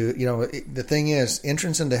right, the thing is,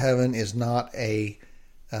 entrance into heaven is not a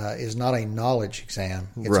knowledge exam.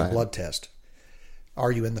 It's a blood test.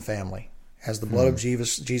 Are you in the family? Has the blood of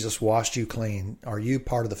Jesus washed you clean? Are you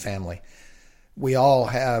part of the family? We all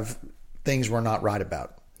have things we're not right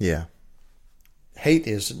about. Yeah. Hate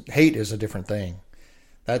is a different thing.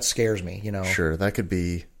 That scares me, Sure, that could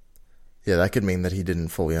be. Yeah, that could mean that he didn't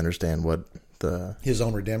fully understand what his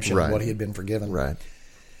own redemption, right. what he had been forgiven. Right.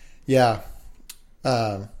 Yeah.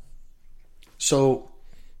 So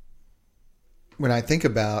when I think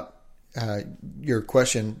about your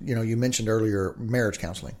question, you mentioned earlier marriage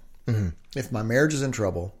counseling. Mm-hmm. If my marriage is in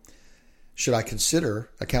trouble, should I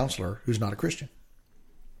consider a counselor who's not a Christian?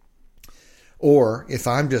 Or if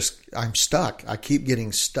I'm stuck, I keep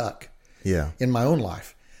getting stuck in my own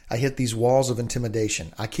life. I hit these walls of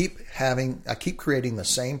intimidation. I keep creating the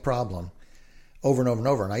same problem over and over and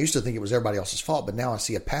over. And I used to think it was everybody else's fault, but now I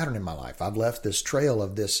see a pattern in my life. I've left this trail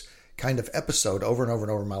of this kind of episode over and over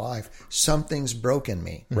and over in my life. Something's broken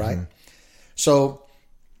me, right? Mm-hmm. So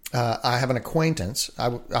I have an acquaintance.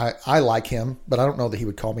 I like him, but I don't know that he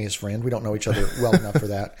would call me his friend. We don't know each other well enough for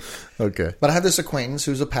that. Okay. But I have this acquaintance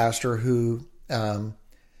who's a pastor who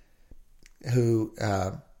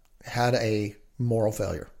had a moral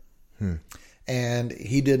failure. And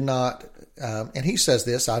he did not, and he says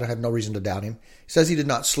this, I have no reason to doubt him. He says he did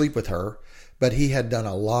not sleep with her, but he had done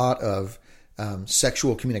a lot of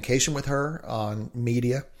sexual communication with her on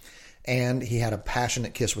media, and he had a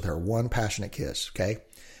passionate kiss with her, one passionate kiss, okay?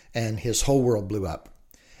 And his whole world blew up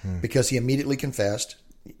because he immediately confessed.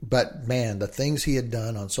 But man, the things he had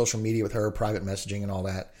done on social media with her, private messaging and all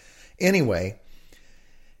that. Anyway,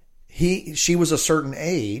 she was a certain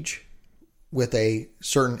age with a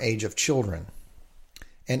certain age of children.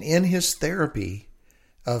 And in his therapy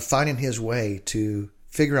of finding his way to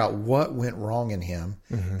figure out what went wrong in him,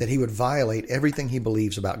 that he would violate everything he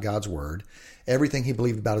believes about God's word, everything he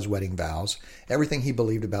believed about his wedding vows, everything he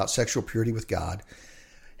believed about sexual purity with God.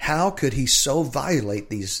 How could he so violate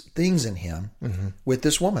these things in him with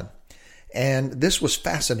this woman? And this was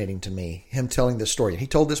fascinating to me, him telling this story. He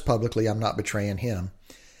told this publicly. I'm not betraying him.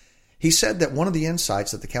 He said that one of the insights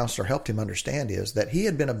that the counselor helped him understand is that he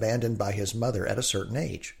had been abandoned by his mother at a certain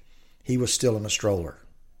age. He was still in a stroller.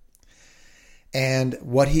 And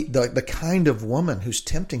what the kind of woman who's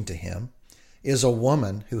tempting to him is a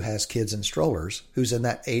woman who has kids in strollers, who's in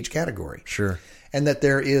that age category. Sure. And that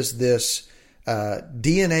there is this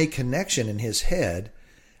DNA connection in his head.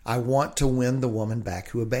 I want to win the woman back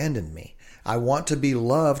who abandoned me. I want to be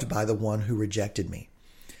loved by the one who rejected me.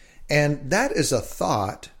 And that is a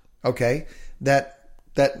thought, okay, that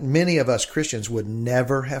many of us Christians would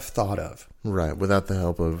never have thought of. Right. Without the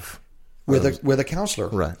help of with a counselor.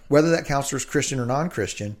 Right. Whether that counselor is Christian or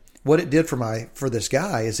non-Christian, what it did for this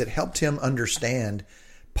guy is it helped him understand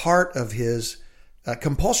part of his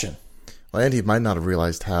compulsion. Well, and he might not have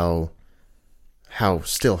realized how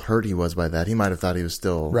still hurt he was by that. He might have thought he was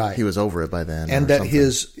still right. He was over it by then, and that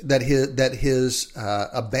his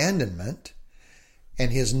abandonment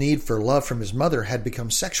and his need for love from his mother had become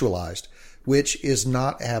sexualized, which is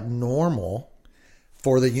not abnormal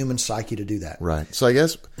for the human psyche to do that. Right. So I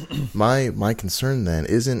guess my concern then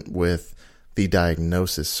isn't with the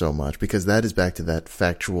diagnosis so much, because that is back to that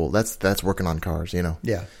factual. That's working on cars, you know.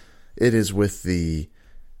 Yeah. It is with the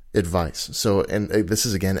advice. So, and this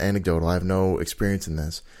is again anecdotal. I have no experience in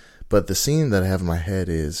this, but the scene that I have in my head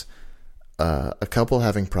is a couple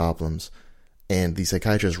having problems, and the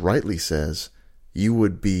psychiatrist rightly says you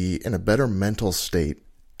would be in a better mental state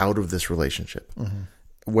out of this relationship. Mm-hmm.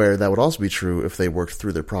 Where that would also be true if they worked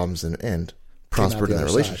through their problems and prospered in that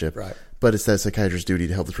relationship. Right. But it's that psychiatrist's duty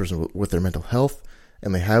to help the person with their mental health,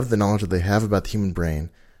 and they have the knowledge that they have about the human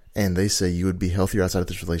brain, and they say you would be healthier outside of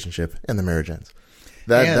this relationship, and the marriage ends.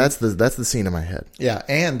 That's the scene in my head. Yeah,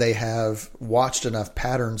 and they have watched enough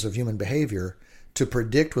patterns of human behavior to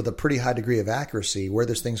predict with a pretty high degree of accuracy where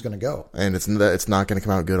this thing's going to go. And it's not going to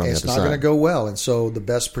come out good on the other side. It's not going to go well. And so the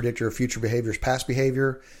best predictor of future behavior is past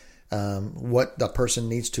behavior. What the person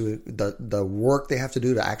needs to, the work they have to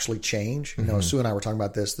do to actually change. You know, Sue and I were talking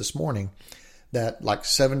about this morning, that like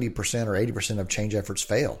 70% or 80% of change efforts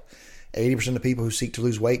fail. 80% of people who seek to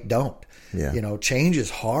lose weight don't. Yeah. You know, change is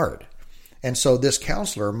hard. And so this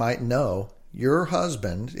counselor might know your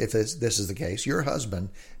husband, if this is the case, your husband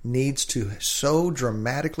needs to so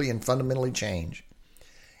dramatically and fundamentally change,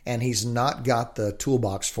 and he's not got the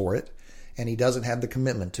toolbox for it, and he doesn't have the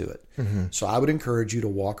commitment to it. Mm-hmm. So I would encourage you to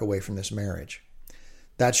walk away from this marriage.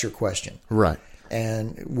 That's your question. Right.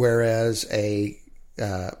 And whereas a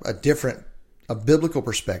biblical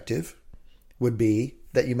perspective would be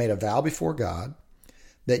that you made a vow before God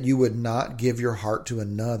that you would not give your heart to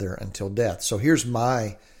another until death. So here's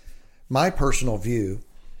my personal view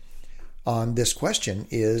on this question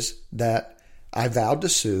is that I vowed to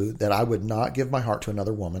Sue that I would not give my heart to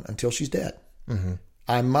another woman until she's dead. Mm-hmm.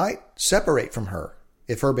 I might separate from her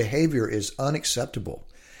if her behavior is unacceptable.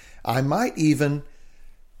 I might even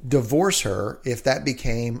divorce her if that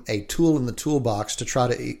became a tool in the toolbox to try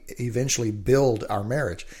to eventually build our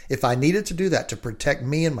marriage. If I needed to do that to protect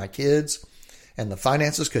me and my kids and the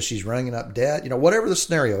finances because she's running up debt, you know, whatever the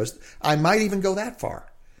scenario is, I might even go that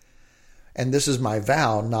far. And this is my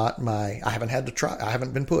vow, I haven't had to try. I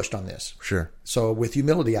haven't been pushed on this. Sure. So with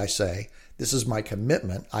humility, I say, this is my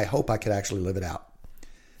commitment. I hope I could actually live it out.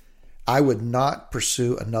 I would not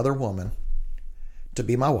pursue another woman to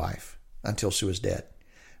be my wife until Sue is dead.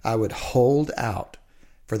 I would hold out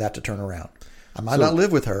for that to turn around. I might not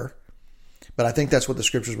live with her, but I think that's what the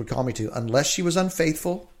scriptures would call me to, unless she was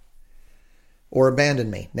unfaithful or abandoned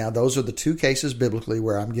me. Now, those are the two cases biblically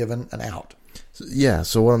where I'm given an out. Yeah,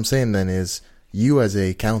 so what I'm saying then is you as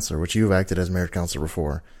a counselor, which you've acted as marriage counselor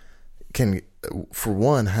before, can, for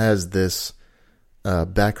one, has this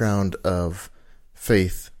background of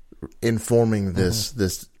faith informing this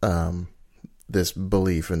this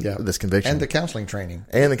belief and this conviction. And the counseling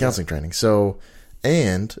training. So,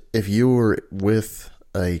 and if you were with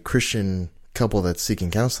a Christian couple that's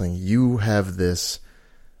seeking counseling, you have this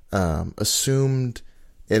assumed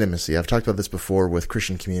intimacy. I've talked about this before with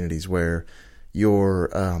Christian communities where your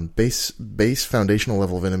base foundational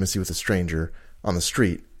level of intimacy with a stranger on the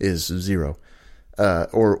street is zero.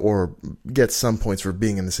 Or get some points for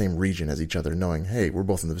being in the same region as each other, knowing, hey, we're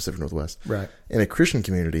both in the Pacific Northwest. Right. In a Christian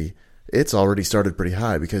community, it's already started pretty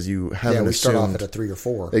high because you haven't we start off at a 3 or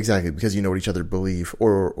 4. Exactly, because you know what each other believe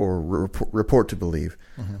or report to believe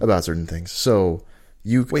about certain things. So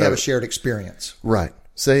we have a shared experience. Right.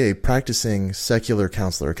 Say a practicing secular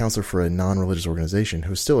counselor, a counselor for a non-religious organization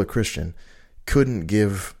who's still a Christian, couldn't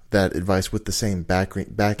give that advice with the same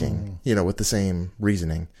backing, with the same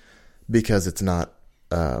reasoning, because it's not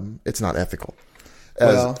ethical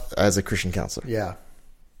as a Christian counselor. Yeah.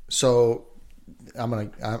 So I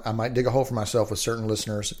might dig a hole for myself with certain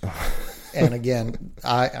listeners. And again,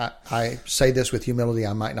 I say this with humility.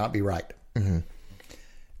 I might not be right. Mm-hmm.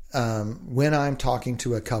 When I'm talking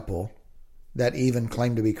to a couple that even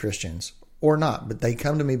claim to be Christians or not, but they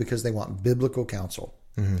come to me because they want biblical counsel.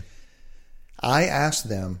 Mm-hmm. I ask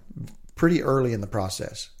them pretty early in the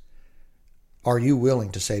process, are you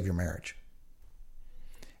willing to save your marriage?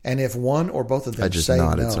 And if one or both of them I just say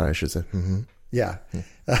nodded, no, sorry, I should say. Mm-hmm. yeah.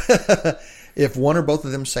 If one or both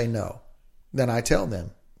of them say no, then I tell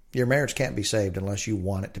them, your marriage can't be saved unless you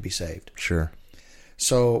want it to be saved. Sure.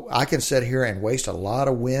 So I can sit here and waste a lot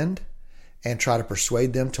of wind and try to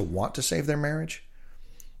persuade them to want to save their marriage.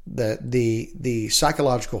 The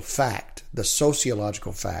psychological fact, the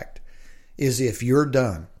sociological fact, is if you're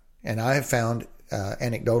done, and I have found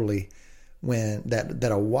anecdotally when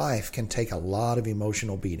that a wife can take a lot of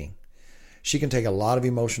emotional beating. She can take a lot of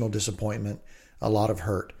emotional disappointment, a lot of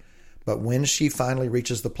hurt. But when she finally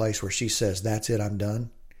reaches the place where she says, that's it, I'm done,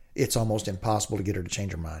 it's almost impossible to get her to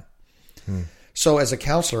change her mind. So as a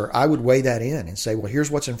counselor, I would weigh that in and say, well, here's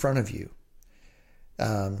what's in front of you.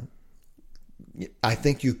 I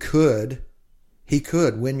think he could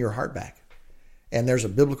win your heart back. And there's a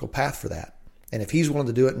biblical path for that. And if he's willing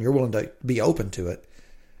to do it and you're willing to be open to it,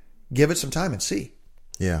 give it some time and see.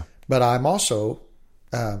 Yeah. But I'm also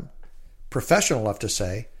professional enough to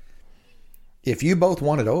say, if you both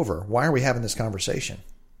want it over, why are we having this conversation?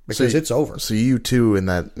 Because it's over. So you too, in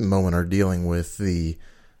that moment, are dealing with the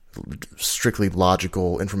strictly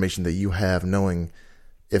logical information that you have, knowing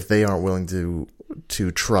if they aren't willing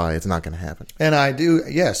to try, it's not going to happen. And I do,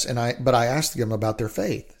 yes. But I ask them about their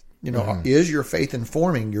faith. Is your faith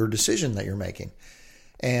informing your decision that you're making?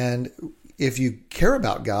 And if you care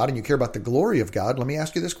about God and you care about the glory of God, let me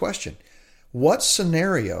ask you this question. What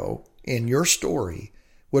scenario in your story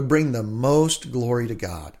would bring the most glory to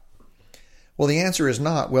God? Well, the answer is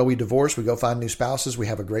not, well, we divorce, we go find new spouses, we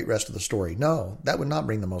have a great rest of the story. No, that would not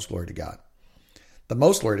bring the most glory to God. The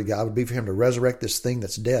most glory to God would be for him to resurrect this thing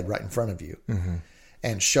that's dead right in front of you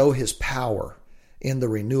and show his power in the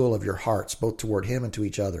renewal of your hearts, both toward him and to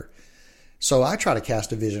each other. So I try to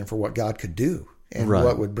cast a vision for what God could do and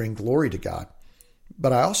what would bring glory to God.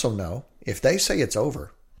 But I also know if they say it's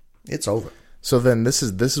over, it's over. So then this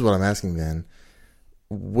is what I'm asking then.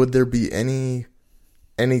 Would there be any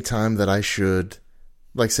time that I should,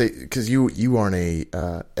 like, say, because you aren't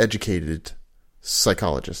a educated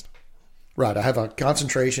psychologist. Right. I have a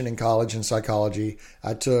concentration in college in psychology.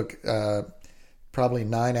 I took probably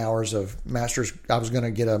 9 hours of master's. I was going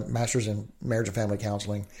to get a master's in marriage and family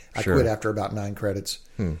counseling. I quit after about 9 credits.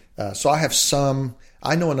 So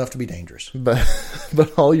I know enough to be dangerous.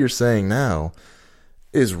 But all you're saying now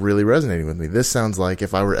is really resonating with me. This sounds like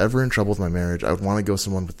if I were ever in trouble with my marriage, I would want to go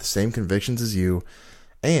someone with the same convictions as you.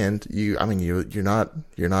 And you're not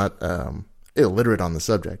illiterate on the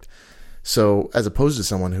subject. So as opposed to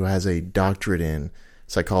someone who has a doctorate in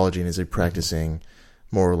psychology and is a practicing,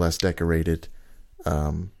 more or less decorated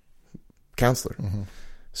counselor.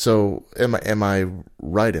 So am I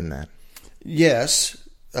right in that? Yes,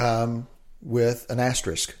 with an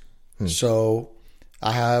asterisk. So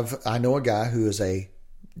I know a guy who is a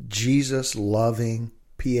Jesus-loving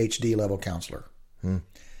PhD level counselor.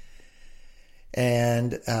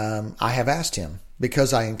 And I have asked him,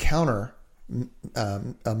 because I encounter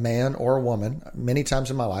a man or a woman, many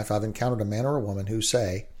times in my life, I've encountered a man or a woman who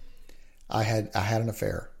say, I had an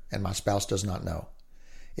affair and my spouse does not know.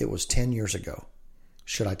 It was 10 years ago.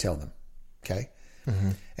 Should I tell them? Okay.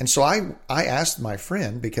 And so I asked my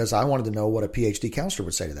friend, because I wanted to know what a PhD counselor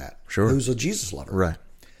would say to that. Sure. Who's a Jesus lover. Right.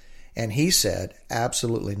 And he said,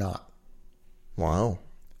 absolutely not. Wow.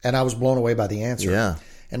 And I was blown away by the answer. Yeah.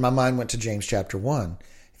 And my mind went to James chapter 1.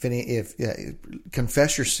 If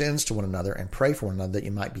confess your sins to one another and pray for one another that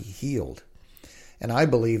you might be healed. And I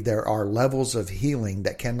believe there are levels of healing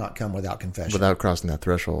that cannot come without confession. Without crossing that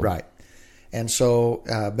threshold. Right. And so,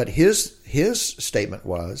 but his statement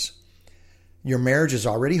was, your marriage is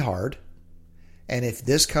already hard. And if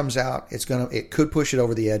this comes out, it could push it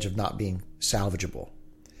over the edge of not being salvageable.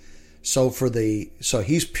 So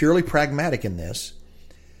he's purely pragmatic in this,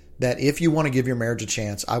 that if you want to give your marriage a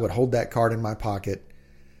chance, I would hold that card in my pocket,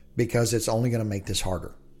 because it's only going to make this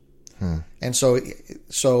harder. And so,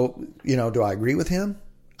 do I agree with him?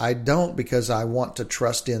 I don't, because I want to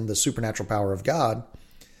trust in the supernatural power of God,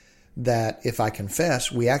 that if I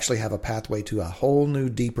confess, we actually have a pathway to a whole new,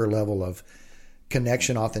 deeper level of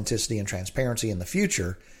connection, authenticity, and transparency in the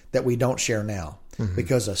future that we don't share now.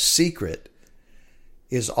 Because a secret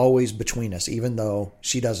is always between us, even though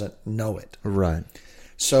she doesn't know it. Right.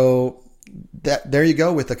 So there you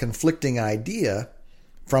go with a conflicting idea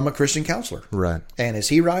from a Christian counselor. Right. And is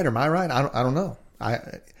he right or am I right? I don't know.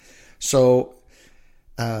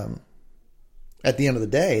 At the end of the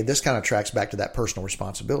day, this kind of tracks back to that personal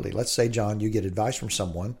responsibility. Let's say, John, you get advice from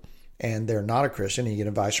someone and they're not a Christian, and you get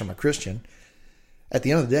advice from a Christian, at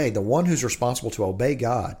the end of the day, the one who's responsible to obey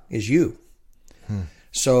God is you.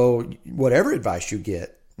 So whatever advice you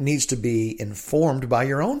get needs to be informed by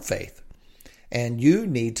your own faith. And you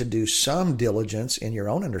need to do some diligence in your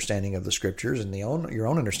own understanding of the Scriptures and your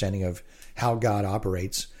own understanding of how God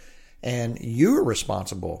operates. And you're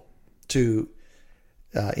responsible to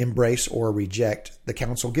embrace or reject the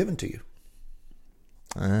counsel given to you.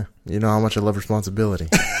 You know how much I love responsibility.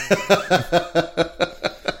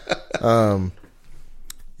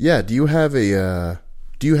 Yeah. Do you have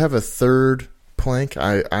a third plank?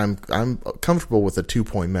 I'm comfortable with a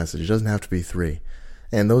 2-point message. It doesn't have to be 3.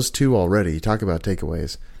 And those 2 already, talk about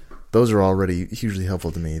takeaways. Those are already hugely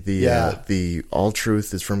helpful to me. The all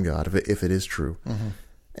truth is from God, if it is true,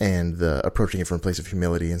 and the approaching it from a place of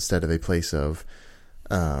humility instead of a place of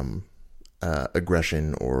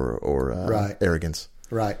aggression or arrogance.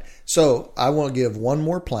 Right. So I want to give one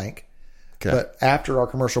more plank, but after our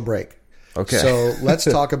commercial break. Okay. So let's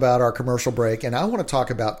talk about our commercial break. And I want to talk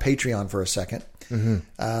about Patreon for a second,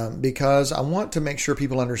 because I want to make sure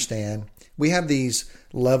people understand we have these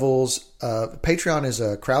levels. Patreon is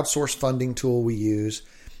a crowdsourced funding tool we use.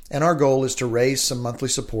 And our goal is to raise some monthly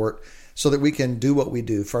support so that we can do what we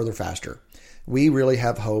do further, faster. We really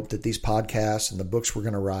have hope that these podcasts and the books we're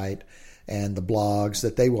going to write and the blogs,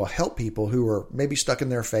 that they will help people who are maybe stuck in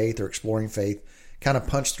their faith or exploring faith kind of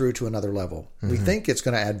punch through to another level. We think it's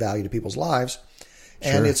going to add value to people's lives.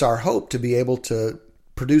 And it's our hope to be able to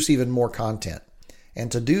produce even more content.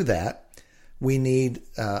 And to do that, we need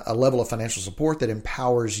a level of financial support that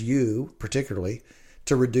empowers you, particularly,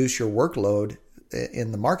 to reduce your workload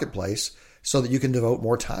in the marketplace so that you can devote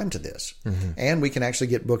more time to this. And we can actually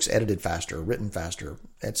get books edited faster, written faster,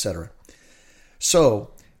 etc.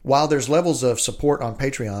 So while there's levels of support on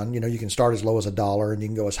Patreon, you can start as low as $1 and you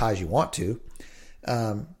can go as high as you want to.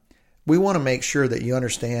 We want to make sure that you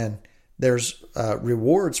understand there's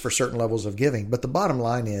rewards for certain levels of giving, but the bottom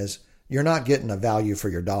line is you're not getting a value for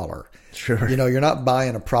your dollar. Sure. You're not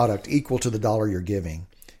buying a product equal to the dollar you're giving.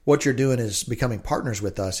 What you're doing is becoming partners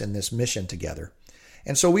with us in this mission together.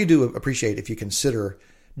 And so we do appreciate if you consider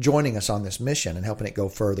joining us on this mission and helping it go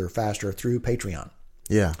further, faster through Patreon.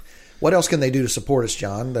 Yeah. What else can they do to support us,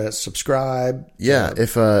 John? Subscribe? Yeah.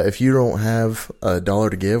 If you don't have $1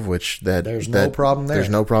 to give, there's no problem there. There's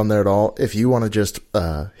no problem there at all. If you want to just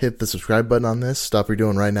hit the subscribe button on this, stop what you're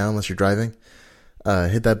doing right now unless you're driving.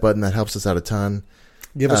 Hit that button. That helps us out a ton.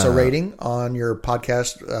 Give us a rating on your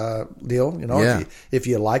podcast deal. If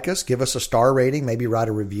you like us, give us a star rating. Maybe write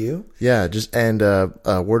a review. Yeah,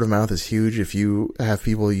 word of mouth is huge. If you have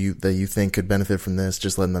people that you think could benefit from this,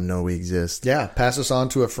 just letting them know we exist. Yeah, pass us on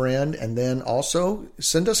to a friend, and then also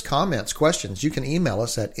send us comments, questions. You can email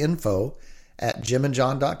us at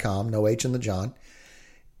info@jimandjohn.com. No H in the John.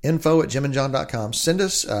 info@jimandjohn.com. Send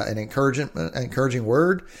us an encouraging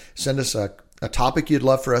word. Send us a topic you'd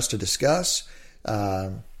love for us to discuss.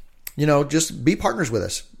 Just be partners with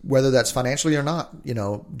us, whether that's financially or not.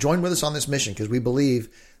 Join with us on this mission because we believe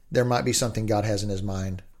there might be something God has in his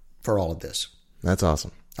mind for all of this. That's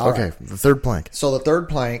awesome. Okay. Right. The third plank. So the third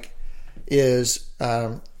plank is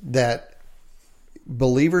that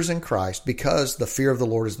believers in Christ, because the fear of the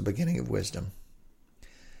Lord is the beginning of wisdom.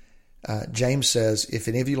 James says, if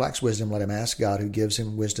any of you lacks wisdom, let him ask God who gives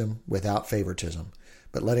him wisdom without favoritism,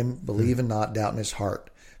 but let him believe and not doubt in his heart.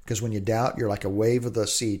 Because when you doubt, you're like a wave of the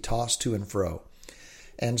sea tossed to and fro.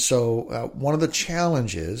 And so one of the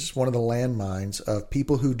challenges, one of the landmines of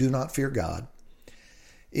people who do not fear God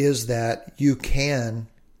is that you can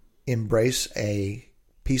embrace a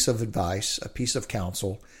piece of advice, a piece of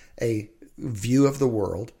counsel, a view of the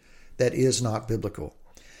world that is not biblical.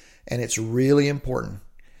 And it's really important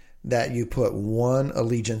that you put one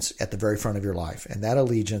allegiance at the very front of your life. And that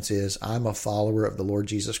allegiance is, I'm a follower of the Lord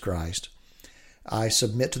Jesus Christ. I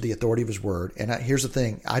submit to the authority of his word. And here's the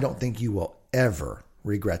thing. I don't think you will ever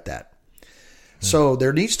regret that. So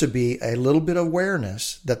there needs to be a little bit of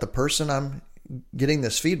awareness that the person I'm getting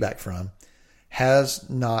this feedback from has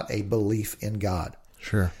not a belief in God.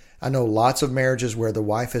 Sure. I know lots of marriages where the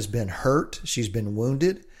wife has been hurt. She's been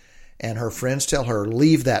wounded. And her friends tell her,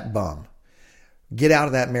 leave that bum. Get out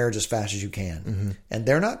of that marriage as fast as you can. And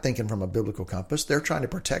they're not thinking from a biblical compass. They're trying to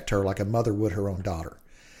protect her like a mother would her own daughter.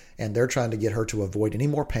 And they're trying to get her to avoid any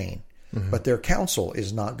more pain. But their counsel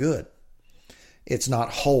is not good. It's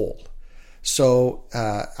not whole. So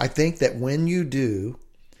I think that when you do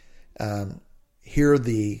hear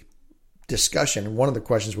the discussion, one of the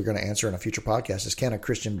questions we're going to answer in a future podcast is, can a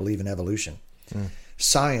Christian believe in evolution?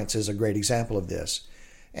 Science is a great example of this.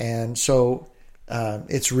 And so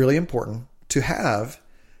it's really important to have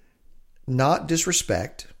not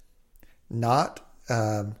disrespect not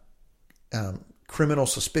criminal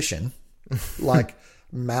suspicion, like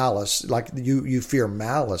malice, like you fear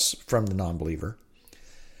malice from the non-believer,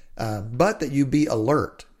 but that you be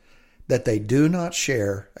alert that they do not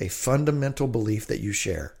share a fundamental belief that you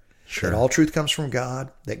share. Sure. That all truth comes from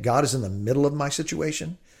God, that God is in the middle of my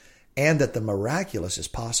situation, and that the miraculous is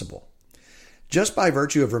possible. Just by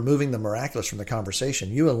virtue of removing the miraculous from the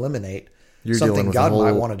conversation, you eliminate something God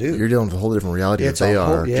might want to do. You're dealing with a whole different reality that they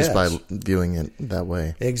are, just by viewing it that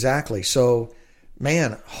way. Exactly. So,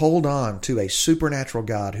 man, hold on to a supernatural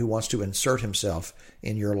God who wants to insert himself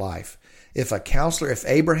in your life. If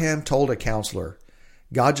Abraham told a counselor,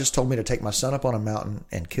 God just told me to take my son up on a mountain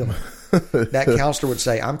and kill him, that counselor would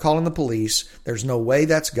say, I'm calling the police. There's no way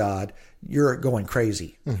that's God. You're going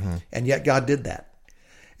crazy. Mm-hmm. And yet God did that.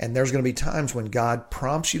 And there's going to be times when God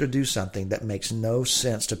prompts you to do something that makes no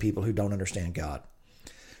sense to people who don't understand God.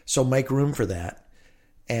 So make room for that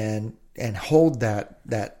and hold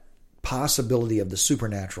that possibility of the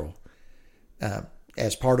supernatural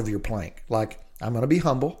as part of your plank. Like, I'm going to be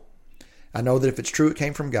humble. I know that if it's true, it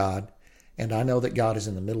came from God. And I know that God is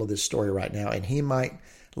in the middle of this story right now. And he might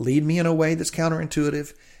lead me in a way that's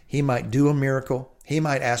counterintuitive. He might do a miracle. He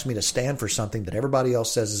might ask me to stand for something that everybody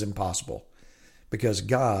else says is impossible. Because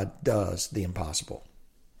God does the impossible.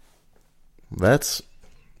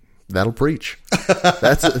 That'll preach.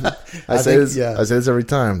 I say this every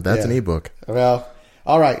time. That's an ebook. Well,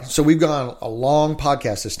 all right. So we've gone a long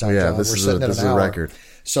podcast this time. Yeah, John. this is a record.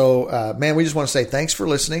 So, man, we just want to say thanks for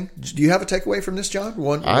listening. Do you have a takeaway from this,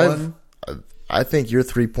 John? I think your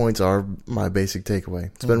 3 points are my basic takeaway.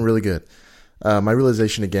 It's been really good. My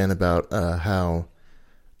realization again about how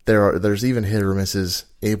there's even hit or misses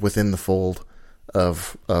within the fold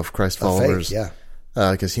of Christ followers, faith,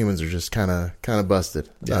 because humans are just kind of busted.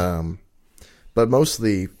 Yeah. But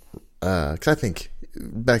mostly, because I think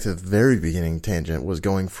back to the very beginning tangent was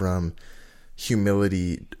going from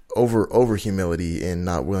humility over humility and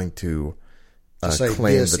not willing to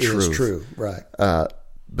claim this the truth. Is true, right?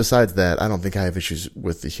 Besides that, I don't think I have issues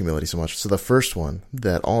with the humility so much. So the first one,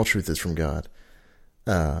 that all truth is from God,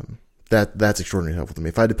 that's extraordinarily helpful to me.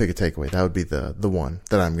 If I had to pick a takeaway, that would be the one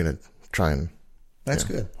that I'm going to try and That's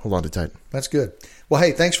good. Hold on to tight. That's good. Well,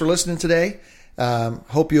 hey, thanks for listening today.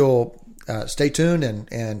 Hope you'll stay tuned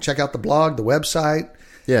and check out the blog, the website.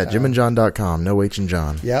 Yeah, jimandjohn.com. No H in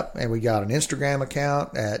John. Yep. And we got an Instagram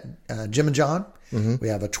account at Jim and John. Mm-hmm. We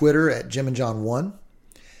have a Twitter at Jim and John 1.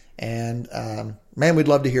 And, man, we'd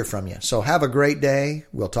love to hear from you. So have a great day.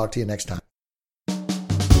 We'll talk to you next time.